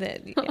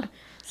good. Yeah.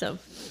 So,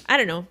 I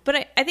don't know.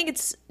 But I think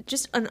it's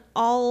just an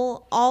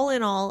all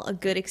in all, a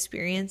good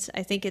experience.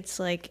 I think it's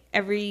like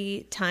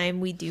every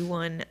time we do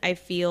one, I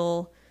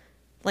feel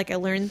like I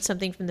learned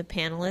something from the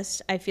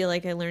panelists. I feel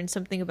like I learned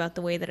something about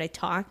the way that I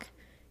talk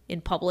in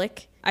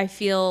public. I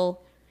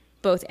feel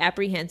both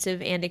apprehensive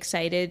and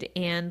excited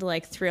and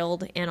like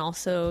thrilled and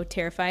also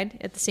terrified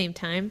at the same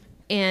time.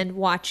 And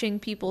watching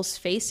people's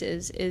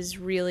faces is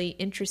really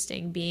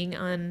interesting, being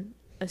on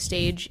a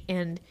stage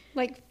and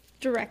like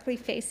directly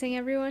facing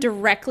everyone.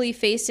 Directly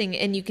facing,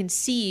 and you can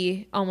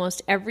see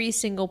almost every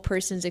single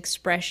person's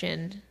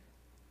expression.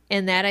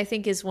 And that I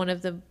think is one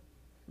of the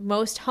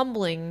most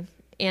humbling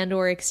and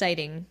or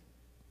exciting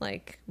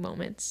like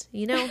moments,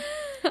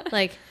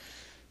 like,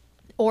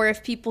 or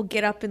if people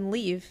get up and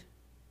leave.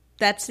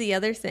 That's the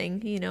other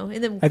thing,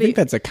 And then I think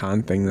that's a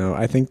con thing, though.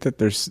 I think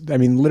that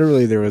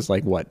literally there was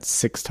like,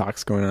 6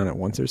 talks going on at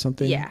once or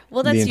something? Yeah.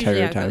 Well, that's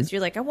usually how it goes. You're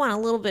like, I want a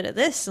little bit of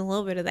this and a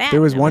little bit of that. There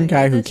was one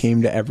guy who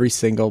came to every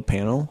single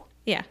panel.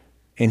 Yeah.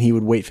 And he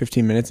would wait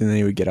 15 minutes and then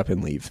he would get up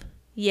and leave.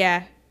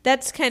 Yeah.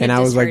 That's kind of And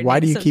I was like, why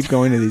do you keep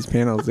going to these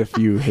panels if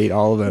you hate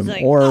all of them?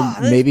 Like, or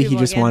maybe he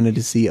just wanted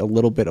to see a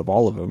little bit of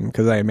all of them,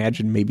 because I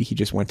imagine maybe he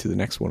just went to the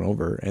next one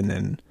over and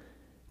then...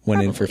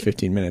 went in for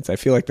 15 minutes. I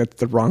feel like that's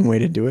the wrong way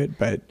to do it,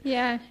 but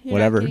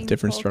whatever.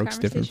 Different strokes,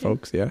 different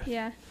folks. Yeah.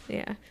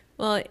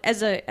 Well,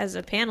 as a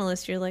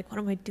panelist, you're like, what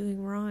am I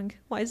doing wrong?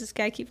 Why does this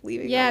guy keep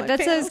leaving? Yeah,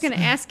 that's what I was going to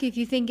ask you, if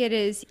you think it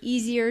is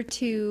easier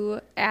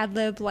to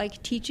ad-lib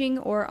like teaching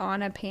or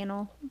on a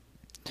panel.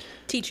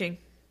 Teaching.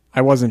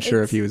 I wasn't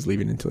sure if he was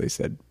leaving until he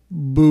said,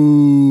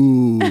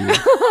 boo.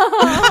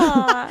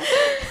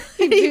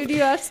 He booed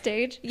you off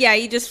stage? Yeah,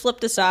 he just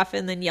flipped us off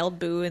and then yelled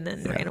boo and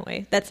then ran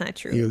away. That's not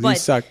true. He goes, you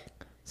suck.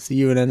 See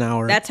you in an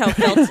hour. That's how it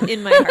felt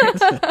in my heart.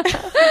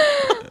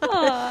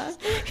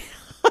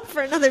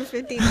 For another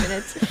 15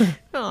 minutes.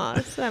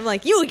 So I'm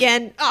like, you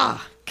again.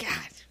 Oh,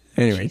 God.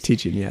 Anyway,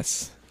 teaching,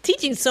 yes.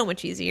 Teaching's so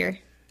much easier.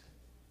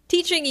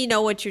 Teaching, you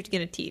know what you're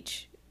going to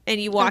teach.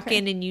 And you walk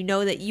in and you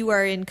know that you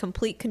are in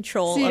complete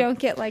control. So you don't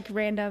get like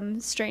random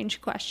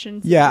strange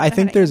questions. Yeah, I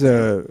think there's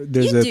a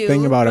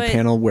thing about a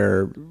panel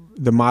where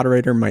the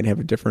moderator might have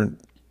a different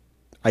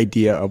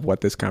idea of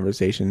what this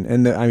conversation,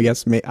 and I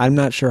guess I'm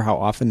not sure how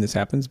often this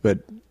happens, but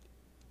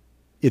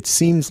it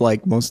seems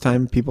like most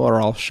time people are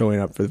all showing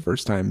up for the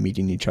first time,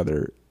 meeting each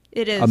other.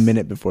 It is a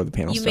minute before the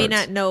panel starts. You may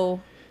not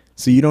know.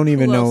 So you don't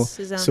even know.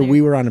 So there.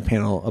 We were on a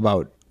panel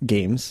about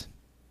games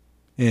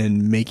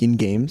and making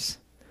games,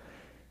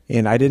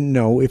 and I didn't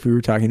know if we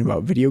were talking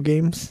about video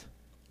games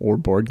or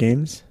board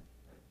games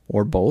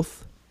or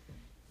both.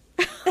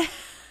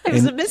 It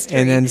was a mystery.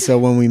 And then so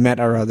when we met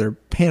our other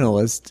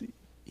panelist,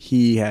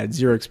 he had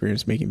zero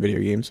experience making video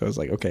games. So I was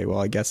like, okay, well,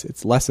 I guess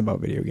it's less about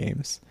video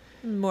games.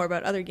 More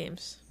about other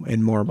games.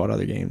 And more about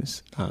other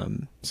games.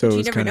 So it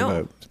was kind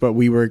of but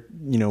we were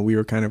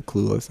kind of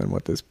clueless on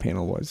what this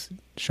panel was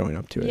showing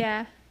up to it.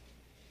 Yeah.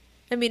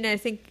 I mean, I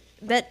think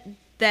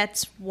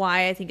that's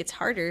why I think it's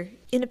harder.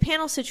 In a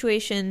panel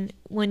situation,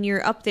 when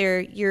you're up there,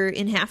 you're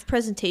in half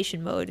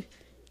presentation mode.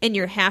 and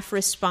you're half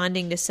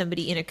responding to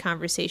somebody in a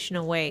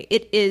conversational way.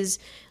 It is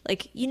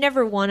like, you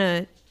never want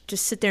to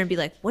just sit there and be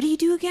like, what do you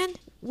do again?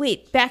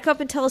 Wait, back up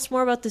and tell us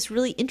more about this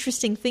really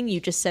interesting thing you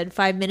just said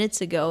 5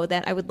 minutes ago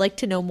that I would like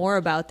to know more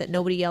about, that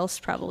nobody else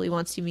probably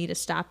wants me to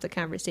stop the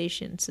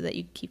conversation so that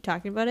you keep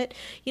talking about it.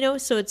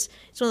 So it's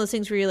one of those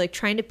things where you're like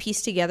trying to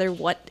piece together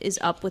what is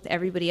up with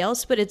everybody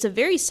else, but it's a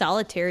very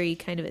solitary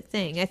kind of a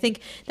thing. I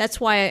think that's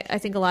why I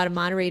think a lot of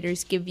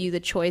moderators give you the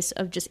choice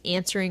of just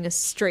answering a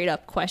straight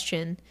up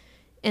question,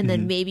 and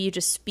then maybe you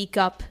just speak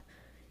up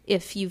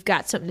if you've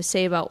got something to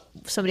say about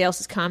somebody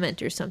else's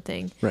comment or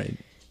something. Right.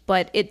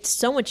 But it's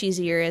so much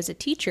easier as a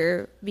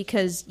teacher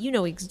because you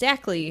know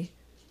exactly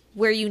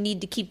where you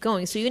need to keep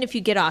going. So even if you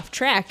get off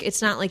track,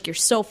 it's not like you're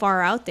so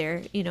far out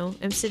there.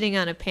 I'm sitting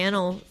on a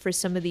panel for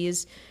some of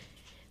these,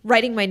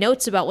 writing my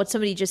notes about what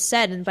somebody just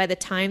said, and by the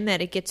time that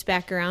it gets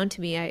back around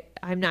to me,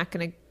 I'm not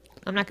gonna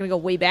go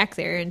way back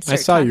there and start.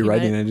 I saw you talking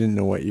writing. about it. I didn't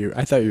know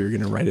I thought you were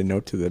gonna write a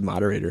note to the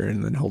moderator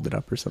and then hold it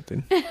up or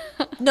something.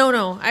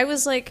 No. I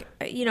was like,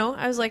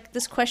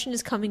 this question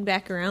is coming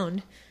back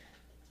around.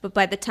 But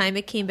by the time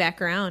it came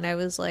back around, I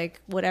was like,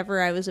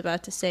 whatever I was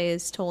about to say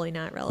is totally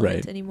not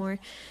relevant anymore.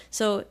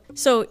 So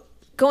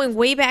going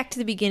way back to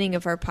the beginning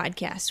of our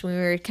podcast, when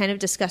we were kind of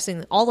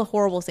discussing all the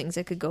horrible things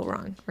that could go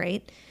wrong,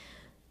 right?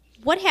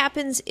 What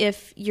happens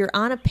if you're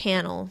on a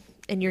panel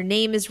and your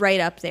name is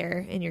right up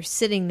there and you're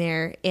sitting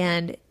there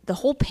and the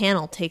whole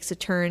panel takes a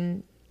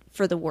turn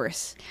for the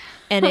worse?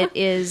 And it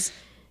is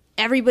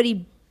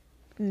everybody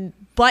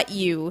but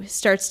you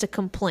starts to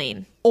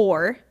complain,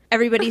 or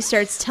everybody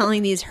starts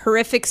telling these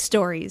horrific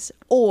stories,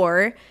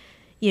 or,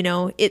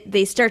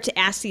 they start to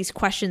ask these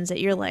questions that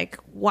you're like,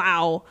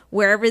 wow,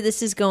 wherever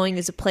this is going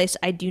is a place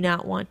I do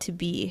not want to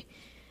be.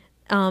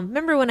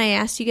 Remember when I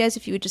asked you guys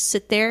if you would just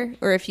sit there,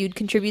 or if you'd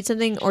contribute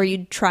something, or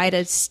you'd try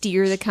to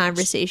steer the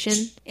conversation?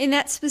 In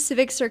that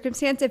specific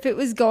circumstance, if it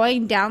was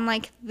going down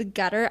like the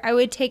gutter, I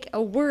would take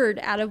a word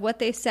out of what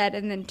they said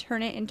and then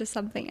turn it into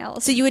something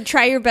else. So you would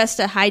try your best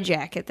to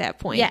hijack at that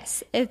point?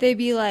 Yes. If they'd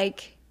be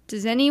like,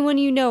 does anyone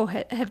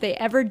have they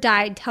ever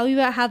died? Tell me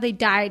about how they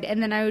died.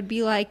 And then I would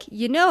be like,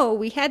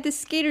 we had this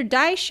skate or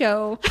die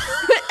show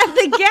at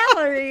the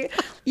gallery.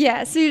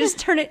 Yeah, so you just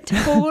turn it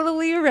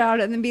totally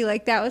around and then be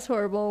like, that was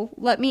horrible.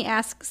 Let me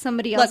ask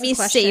somebody else a question.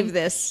 Let me save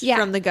this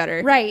from the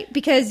gutter. Right,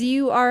 because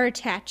you are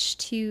attached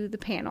to the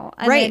panel.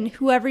 And then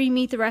whoever you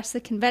meet the rest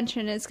of the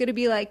convention is going to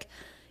be like,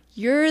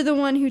 you're the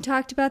one who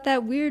talked about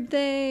that weird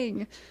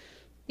thing.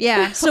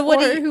 Yeah, so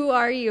who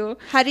are you?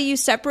 How do you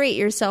separate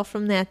yourself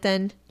from that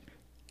then?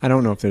 I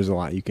don't know if there's a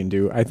lot you can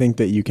do. I think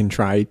that you can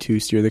try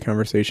to steer the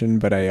conversation,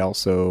 but I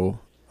also,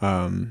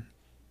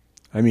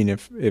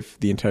 if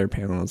the entire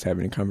panel is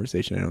having a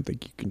conversation, I don't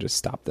think you can just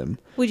stop them.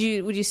 Would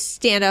you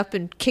stand up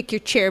and kick your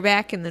chair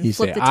back and then you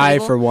flip say, the table? I,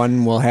 for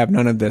one, will have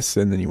none of this,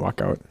 and then you walk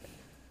out.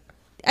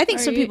 I think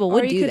some people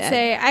would do that. Or you could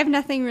say, I have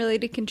nothing really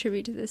to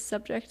contribute to this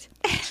subject.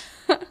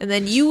 And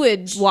then you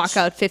would walk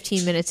out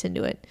 15 minutes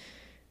into it.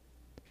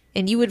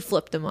 And you would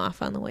flip them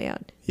off on the way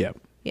out. Yep.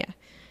 Yeah.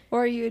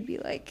 Or you would be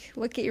like,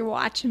 look at your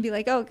watch and be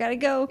like, oh, gotta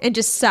go. And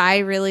just sigh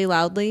really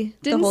loudly.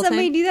 Didn't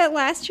somebody do that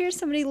last year?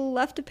 Somebody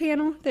left a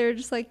panel. They were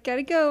just like,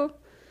 gotta go.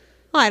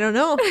 I don't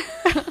know.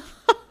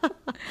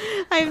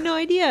 I have no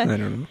idea. I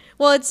don't know.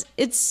 Well,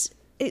 it's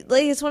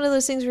one of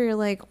those things where you're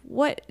like,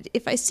 what?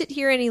 If I sit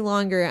here any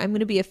longer, I'm going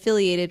to be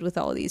affiliated with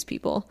all these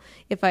people.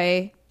 If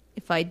I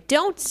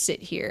don't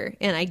sit here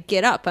and I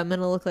get up, I'm going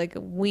to look like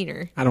a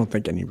wiener. I don't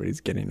think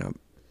anybody's getting up.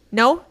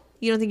 No?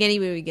 You don't think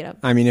anybody would get up?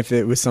 I mean, if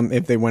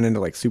they went into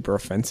like super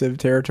offensive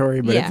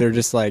territory, but if they're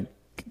just like,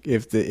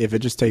 if it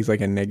just takes like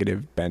a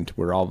negative bent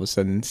where all of a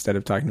sudden, instead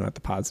of talking about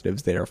the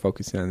positives, they are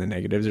focusing on the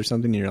negatives or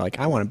something, and you're like,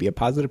 I want to be a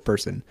positive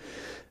person.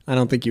 I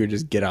don't think you would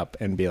just get up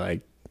and be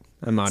like,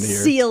 I'm out of here.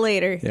 See you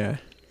later. Yeah.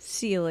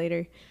 See you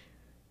later.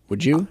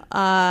 Would you?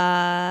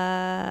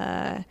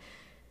 No,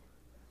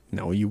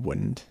 you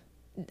wouldn't.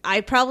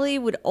 I probably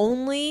would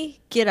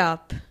only get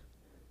up.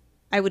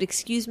 I would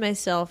excuse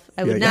myself.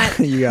 I would not.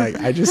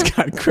 I just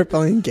got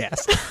crippling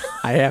gas.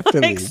 I have to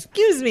leave.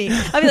 Excuse me.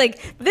 I'd be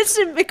like, this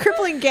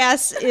crippling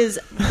gas is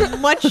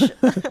much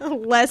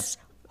less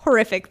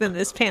horrific than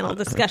this panel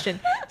discussion.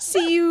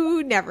 See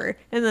you never.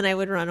 And then I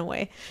would run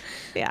away.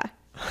 Yeah.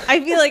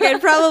 I feel like I'd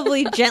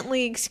probably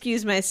gently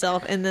excuse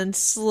myself and then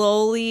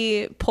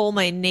slowly pull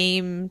my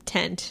name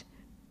tent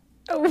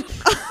away.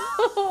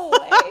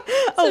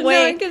 So no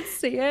one can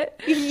see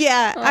it.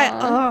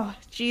 Yeah.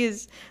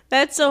 Geez.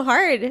 That's so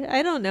hard.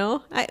 I don't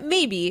know.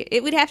 Maybe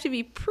it would have to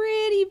be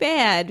pretty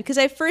bad because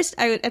at first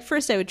I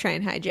would try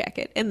and hijack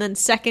it, and then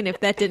second, if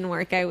that didn't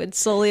work, I would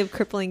slowly have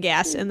crippling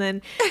gas, and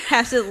then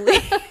have to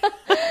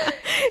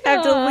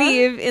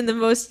leave in the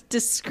most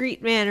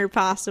discreet manner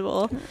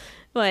possible.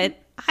 But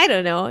I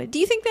don't know. Do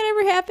you think that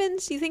ever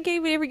happens? Do you think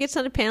anybody ever gets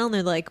on a panel and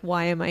they're like,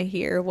 "Why am I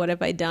here? What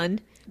have I done?"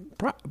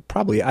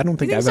 Probably. I don't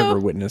think I've ever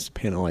witnessed a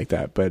panel like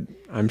that, but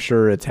I'm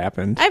sure it's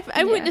happened.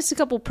 I've witnessed a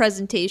couple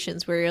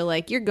presentations where you're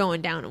like, you're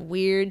going down a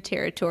weird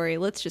territory.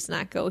 Let's just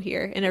not go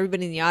here. And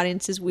everybody in the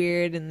audience is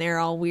weird and they're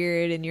all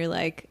weird. And you're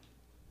like,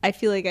 I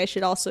feel like I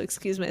should also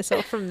excuse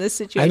myself from this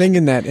situation. I think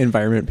in that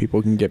environment,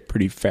 people can get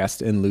pretty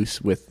fast and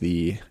loose with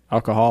the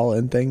alcohol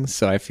and things.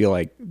 So I feel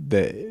like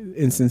the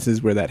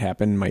instances where that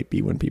happened might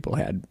be when people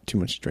had too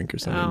much to drink or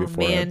something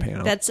before a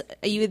panel.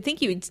 You would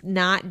think you would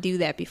not do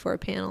that before a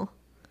panel.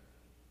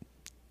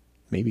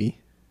 Maybe.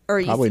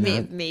 Or Probably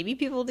not. Maybe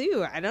people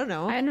do. I don't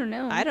know. I don't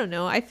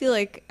know. I feel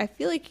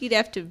like you'd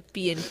have to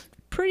be in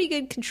pretty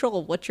good control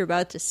of what you're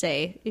about to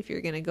say if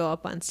you're going to go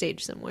up on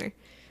stage somewhere.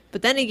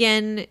 But then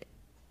again,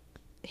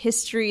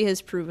 history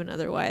has proven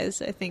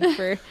otherwise, I think,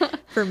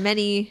 for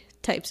many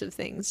types of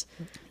things.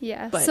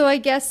 Yeah. But, so I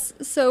guess,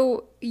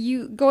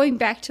 you going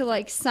back to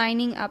like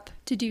signing up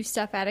to do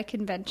stuff at a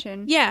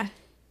convention. yeah.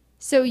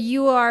 So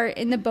you are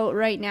in the boat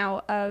right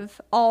now of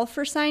all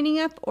for signing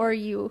up, or are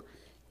you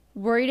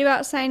worried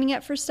about signing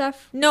up for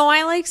stuff? No,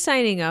 I like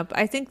signing up.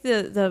 I think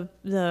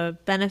the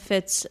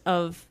benefits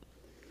of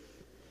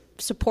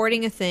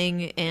supporting a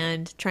thing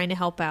and trying to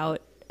help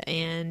out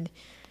and,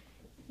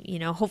 you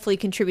know, hopefully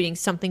contributing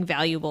something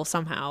valuable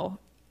somehow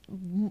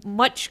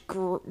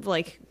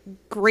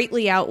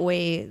greatly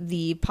outweigh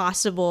the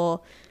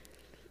possible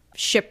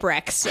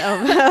shipwrecks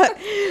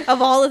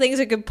of all the things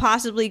that could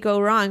possibly go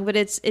wrong. But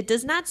it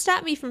does not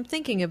stop me from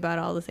thinking about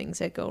all the things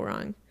that go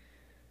wrong.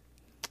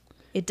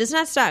 It does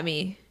not stop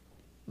me.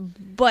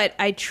 But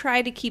I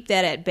try to keep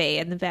that at bay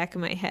in the back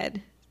of my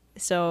head.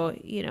 So,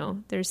 you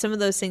know, there's some of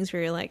those things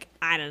where you're like,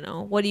 I don't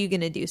know, what are you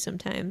going to do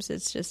sometimes?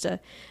 It's just an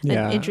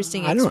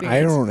interesting experience.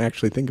 I don't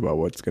actually think about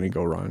what's going to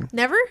go wrong.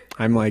 Never?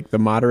 I'm like the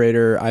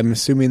moderator. I'm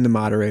assuming the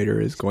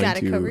moderator is going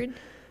to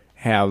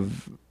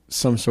have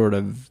some sort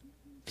of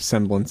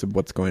semblance of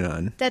what's going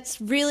on.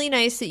 That's really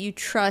nice that you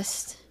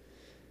trust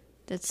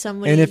that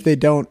somebody... And if they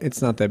don't,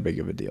 it's not that big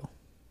of a deal.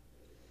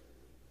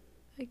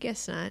 I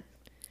guess not.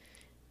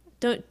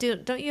 Don't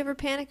you ever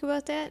panic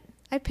about that?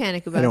 I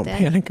panic about that. I don't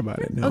panic about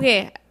it, no.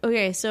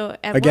 Okay, so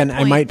at Again, one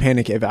point, I might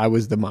panic if I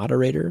was the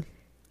moderator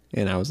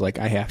and I was like,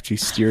 I have to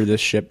steer this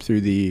ship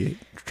through the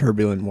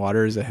turbulent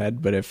waters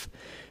ahead. But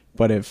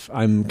if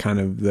I'm kind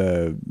of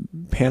the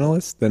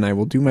panelist, then I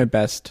will do my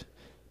best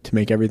to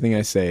make everything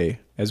I say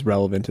as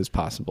relevant as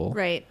possible.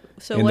 Right.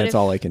 So and what that's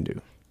all I can do.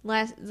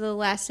 The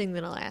last thing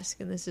that I'll ask,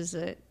 and this is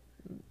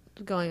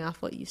going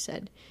off what you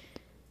said,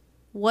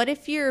 what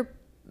if your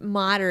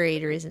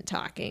moderator isn't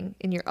talking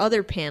and your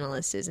other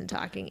panelist isn't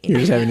talking? You're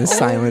just having a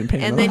silent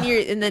panel,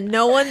 and then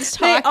no one's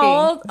talking. They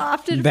all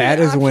often. That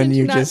is when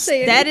you just.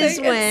 That is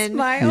when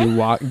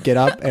smile. You get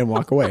up and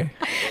walk away.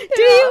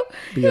 Do you?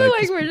 Be You're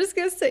like, like, we're just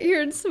gonna sit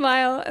here and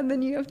smile, and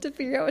then you have to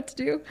figure out what to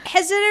do.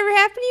 Has that ever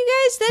happened to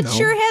you guys? That No.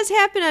 sure has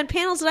happened on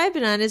panels that I've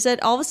been on. Is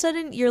that all of a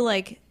sudden you're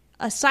like,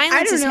 a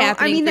silence is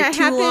happening for that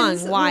too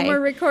happens long? Why? when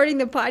we're recording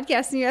the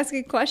podcast and you ask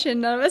a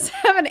question, none of us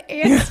have an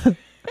answer.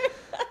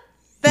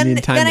 Then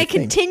need time I to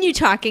think. continue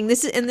talking.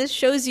 This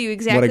shows you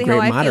exactly what a how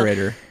great I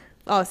moderator. feel.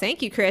 Oh,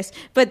 thank you, Chris.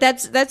 But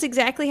that's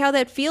exactly how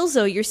that feels,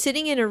 though. You're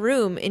sitting in a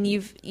room and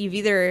you've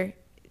either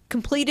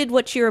completed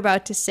what you're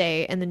about to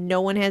say and then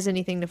no one has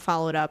anything to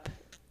follow it up,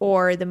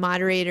 or the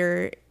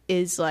moderator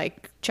is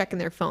like checking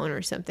their phone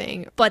or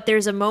something. But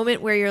there's a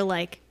moment where you're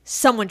like,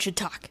 someone should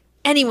talk.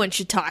 Anyone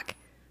should talk.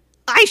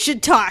 I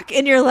should talk.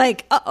 And you're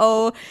like,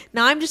 uh-oh,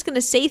 now I'm just going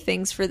to say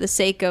things for the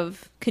sake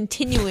of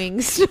continuing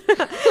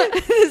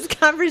this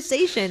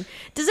conversation.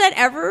 Do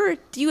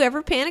you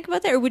ever panic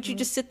about that? Or would you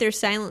just sit there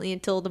silently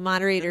until the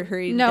moderator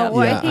hurried up?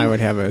 Well, Yeah, I would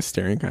have a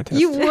staring contest.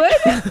 You would?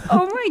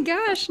 Oh my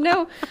gosh,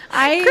 no.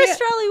 Chris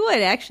probably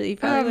would, actually.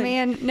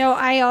 Man, no,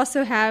 I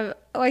also have,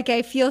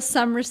 I feel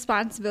some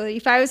responsibility.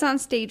 If I was on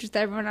stage with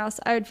everyone else,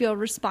 I would feel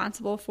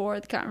responsible for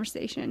the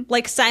conversation.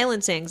 Like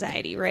silence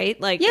anxiety, right?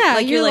 Yeah,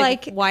 you're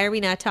like, why are we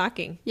not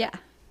talking? Yeah.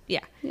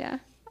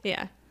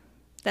 Yeah.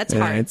 That's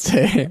and hard. I'd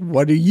say,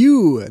 what do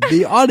you,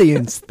 the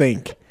audience,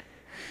 think?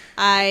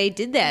 I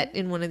did that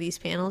in one of these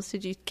panels.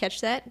 Did you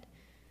catch that?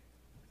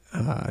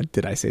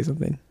 Did I say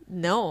something?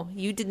 No,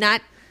 you did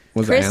not.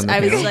 Was Chris, I on the I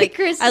was panel? like,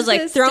 Chris I was is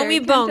like, a throw me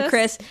a staring bone, contest.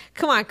 Chris.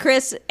 Come on,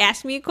 Chris.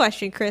 Ask me a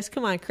question, Chris.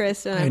 Come on,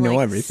 Chris. And I know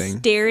like, everything.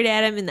 Stared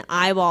at him in the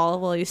eyeball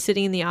while he was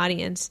sitting in the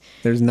audience.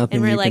 There's nothing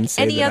And we're you like, can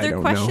say any that I other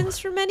don't questions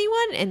from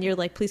anyone? And you're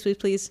like, please, please,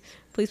 please,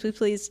 please, please,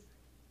 please,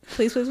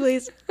 please, please,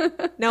 please.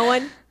 No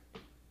one.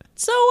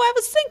 So I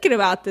was thinking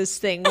about this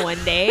thing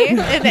one day,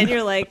 and then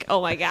you're like,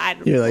 "Oh my god!"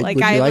 know. You're like,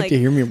 would you like to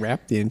hear me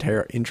rap the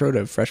entire intro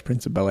to Fresh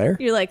Prince of Bel-Air?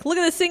 You're like, "Look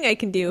at this thing I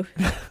can do."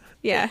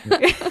 Yeah.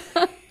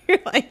 You're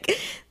like,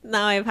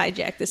 now I've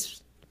hijacked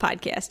this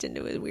podcast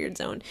into a weird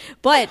zone.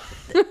 But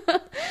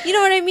you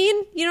know what I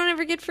mean? You don't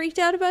ever get freaked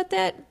out about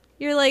that?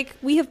 You're like,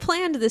 we have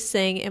planned this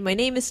thing, and my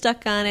name is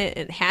stuck on it,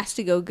 and it has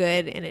to go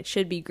good, and it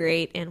should be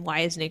great, and why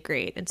isn't it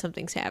great? And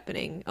something's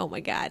happening. Oh my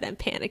god, I'm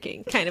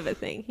panicking, kind of a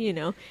thing, you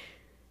know?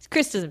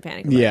 Chris doesn't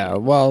panic about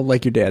it. Well,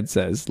 like your dad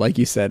says, like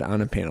you said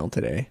on a panel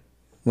today,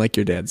 like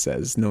your dad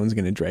says, no one's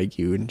going to drag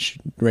you and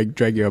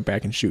drag you out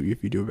back and shoot you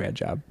if you do a bad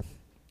job.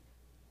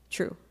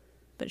 True.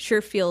 But it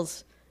sure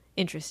feels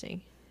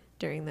interesting.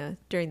 during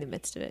the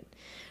midst of it.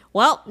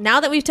 Well, now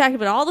that we've talked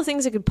about all the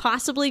things that could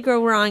possibly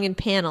go wrong in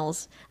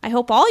panels, I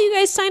hope all you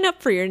guys sign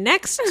up for your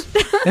next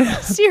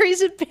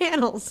series of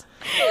panels.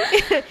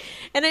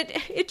 And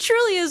it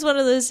truly is one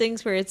of those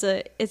things where it's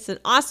an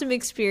awesome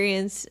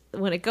experience.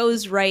 When it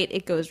goes right,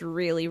 it goes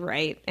really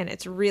right, and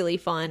it's really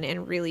fun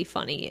and really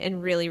funny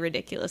and really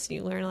ridiculous, and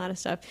you learn a lot of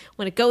stuff.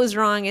 When it goes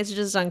wrong, it's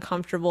just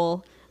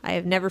uncomfortable. I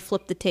have never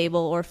flipped the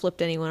table or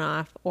flipped anyone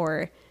off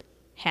or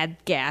had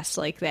gas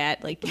like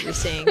that, like you were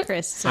saying,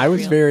 Chris. I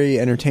was very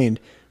entertained.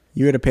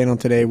 You had a panel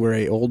today where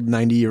a old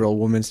 90-year-old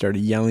woman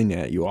started yelling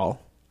at you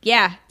all.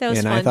 Yeah, that was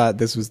fun. And I thought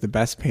this was the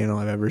best panel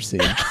I've ever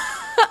seen.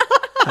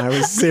 I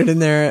was sitting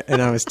there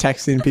and I was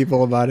texting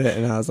people about it,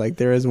 and I was like,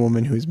 there is a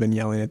woman who's been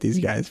yelling at these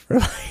guys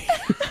for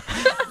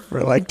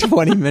like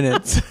 20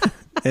 minutes,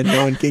 and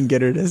no one can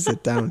get her to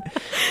sit down.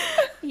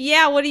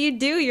 Yeah, what do?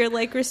 You're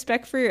like,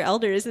 respect for your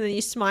elders, and then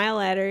you smile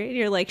at her, and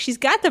you're like, she's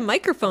got the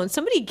microphone.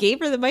 Somebody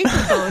gave her the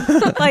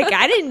microphone. Like,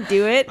 I didn't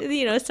do it.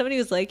 You know, somebody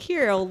was like,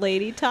 here, old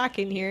lady,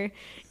 talking here.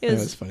 That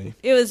was funny.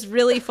 It was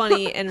really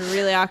funny and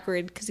really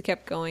awkward because it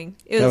kept going.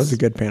 That was a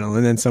good panel.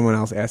 And then someone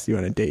else asked you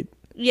on a date.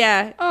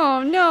 Yeah.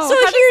 Oh, no. So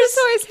how does this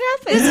always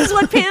happen? This is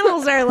what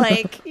panels are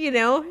like, you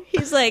know?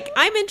 He's like,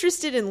 I'm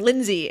interested in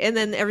Lindsay. And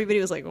then everybody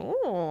was like,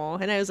 oh.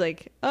 And I was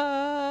like,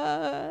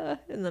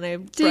 And then I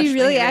Did he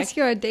really ask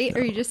you on a date,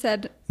 or you just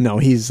said... No,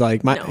 he's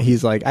like,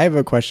 he's like, I have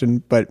a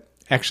question, but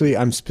actually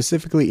I'm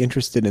specifically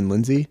interested in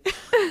Lindsay.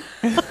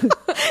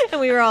 And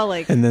we were all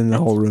like... And then the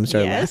whole room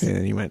started laughing,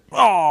 and he went,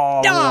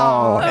 oh.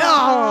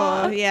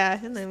 Yeah.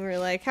 And then we were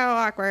like, how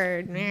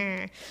awkward.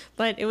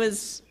 But it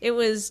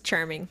was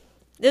charming.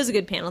 It was a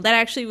good panel. That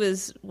actually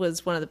was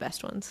one of the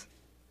best ones.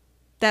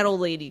 That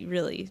old lady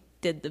really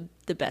did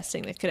the best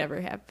thing that could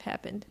ever have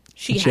happened.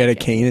 She had a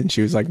cane, and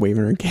she was like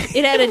waving her cane.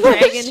 It had a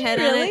dragon head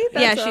on it.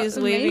 That's she was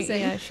amazing.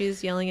 waving. Yeah, she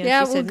was yelling at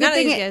it. She said, none of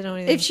these guys know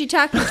anything. If she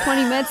talked for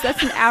 20 minutes,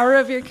 that's an hour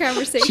of your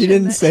conversation. She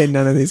didn't say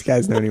none of these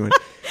guys know anyone.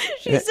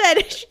 She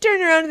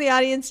turned around to the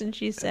audience and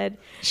she said,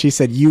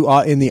 you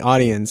in the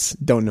audience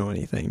don't know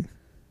anything.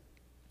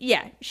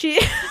 Yeah, she...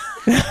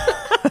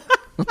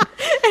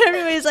 And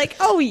everybody's like,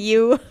 oh,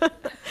 you. And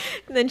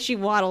then she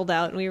waddled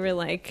out, and we were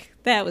like,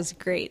 that was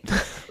great.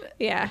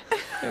 Yeah.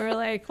 And we're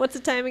like, what's the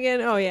time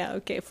again? Oh, yeah,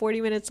 okay,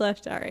 40 minutes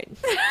left. All right.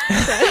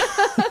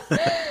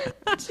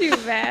 Too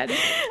bad.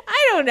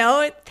 I don't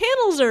know.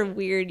 Panels are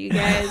weird, you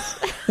guys.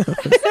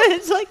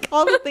 It's like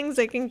all the things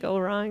that can go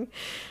wrong.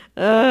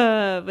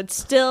 But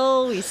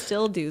we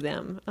still do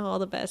them. All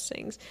the best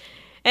things.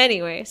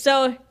 Anyway,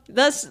 so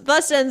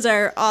thus ends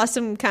our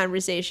awesome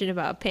conversation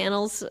about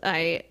panels.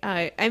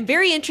 I'm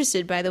very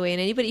interested, by the way, in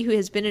anybody who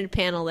has been in a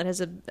panel that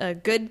has a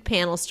good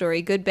panel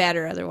story, good, bad,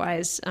 or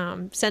otherwise.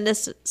 Send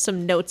us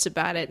some notes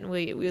about it, and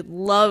we would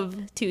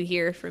love to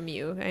hear from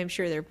you. I'm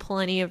sure there are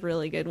plenty of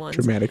really good ones.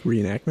 Dramatic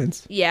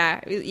reenactments.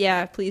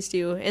 Yeah, please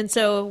do. And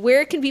so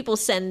where can people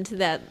send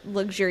that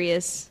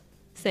luxurious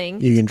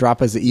thing? You can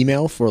drop us an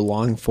email for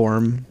long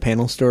form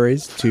panel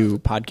stories to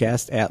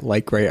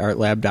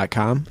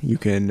podcast@lightgrayartlab.com. You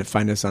can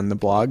find us on the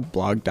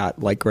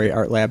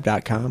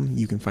blog.lightgrayartlab.com.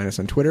 You can find us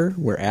on Twitter.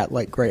 We're at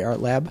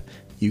lightgrayartlab.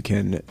 You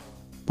can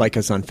like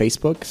us on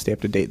Facebook, stay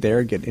up to date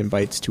there, get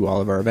invites to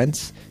all of our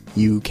events.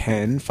 You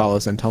can follow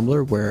us on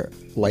Tumblr. We're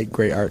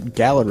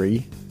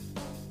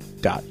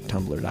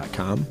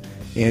lightgrayartgallery.tumblr.com.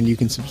 And you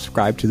can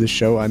subscribe to the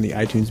show on the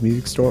iTunes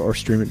Music Store or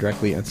stream it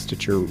directly on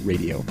Stitcher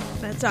Radio.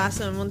 That's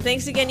awesome. Well,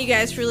 thanks again, you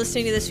guys, for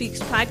listening to this week's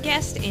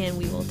podcast, and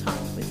we will talk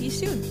with you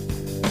soon.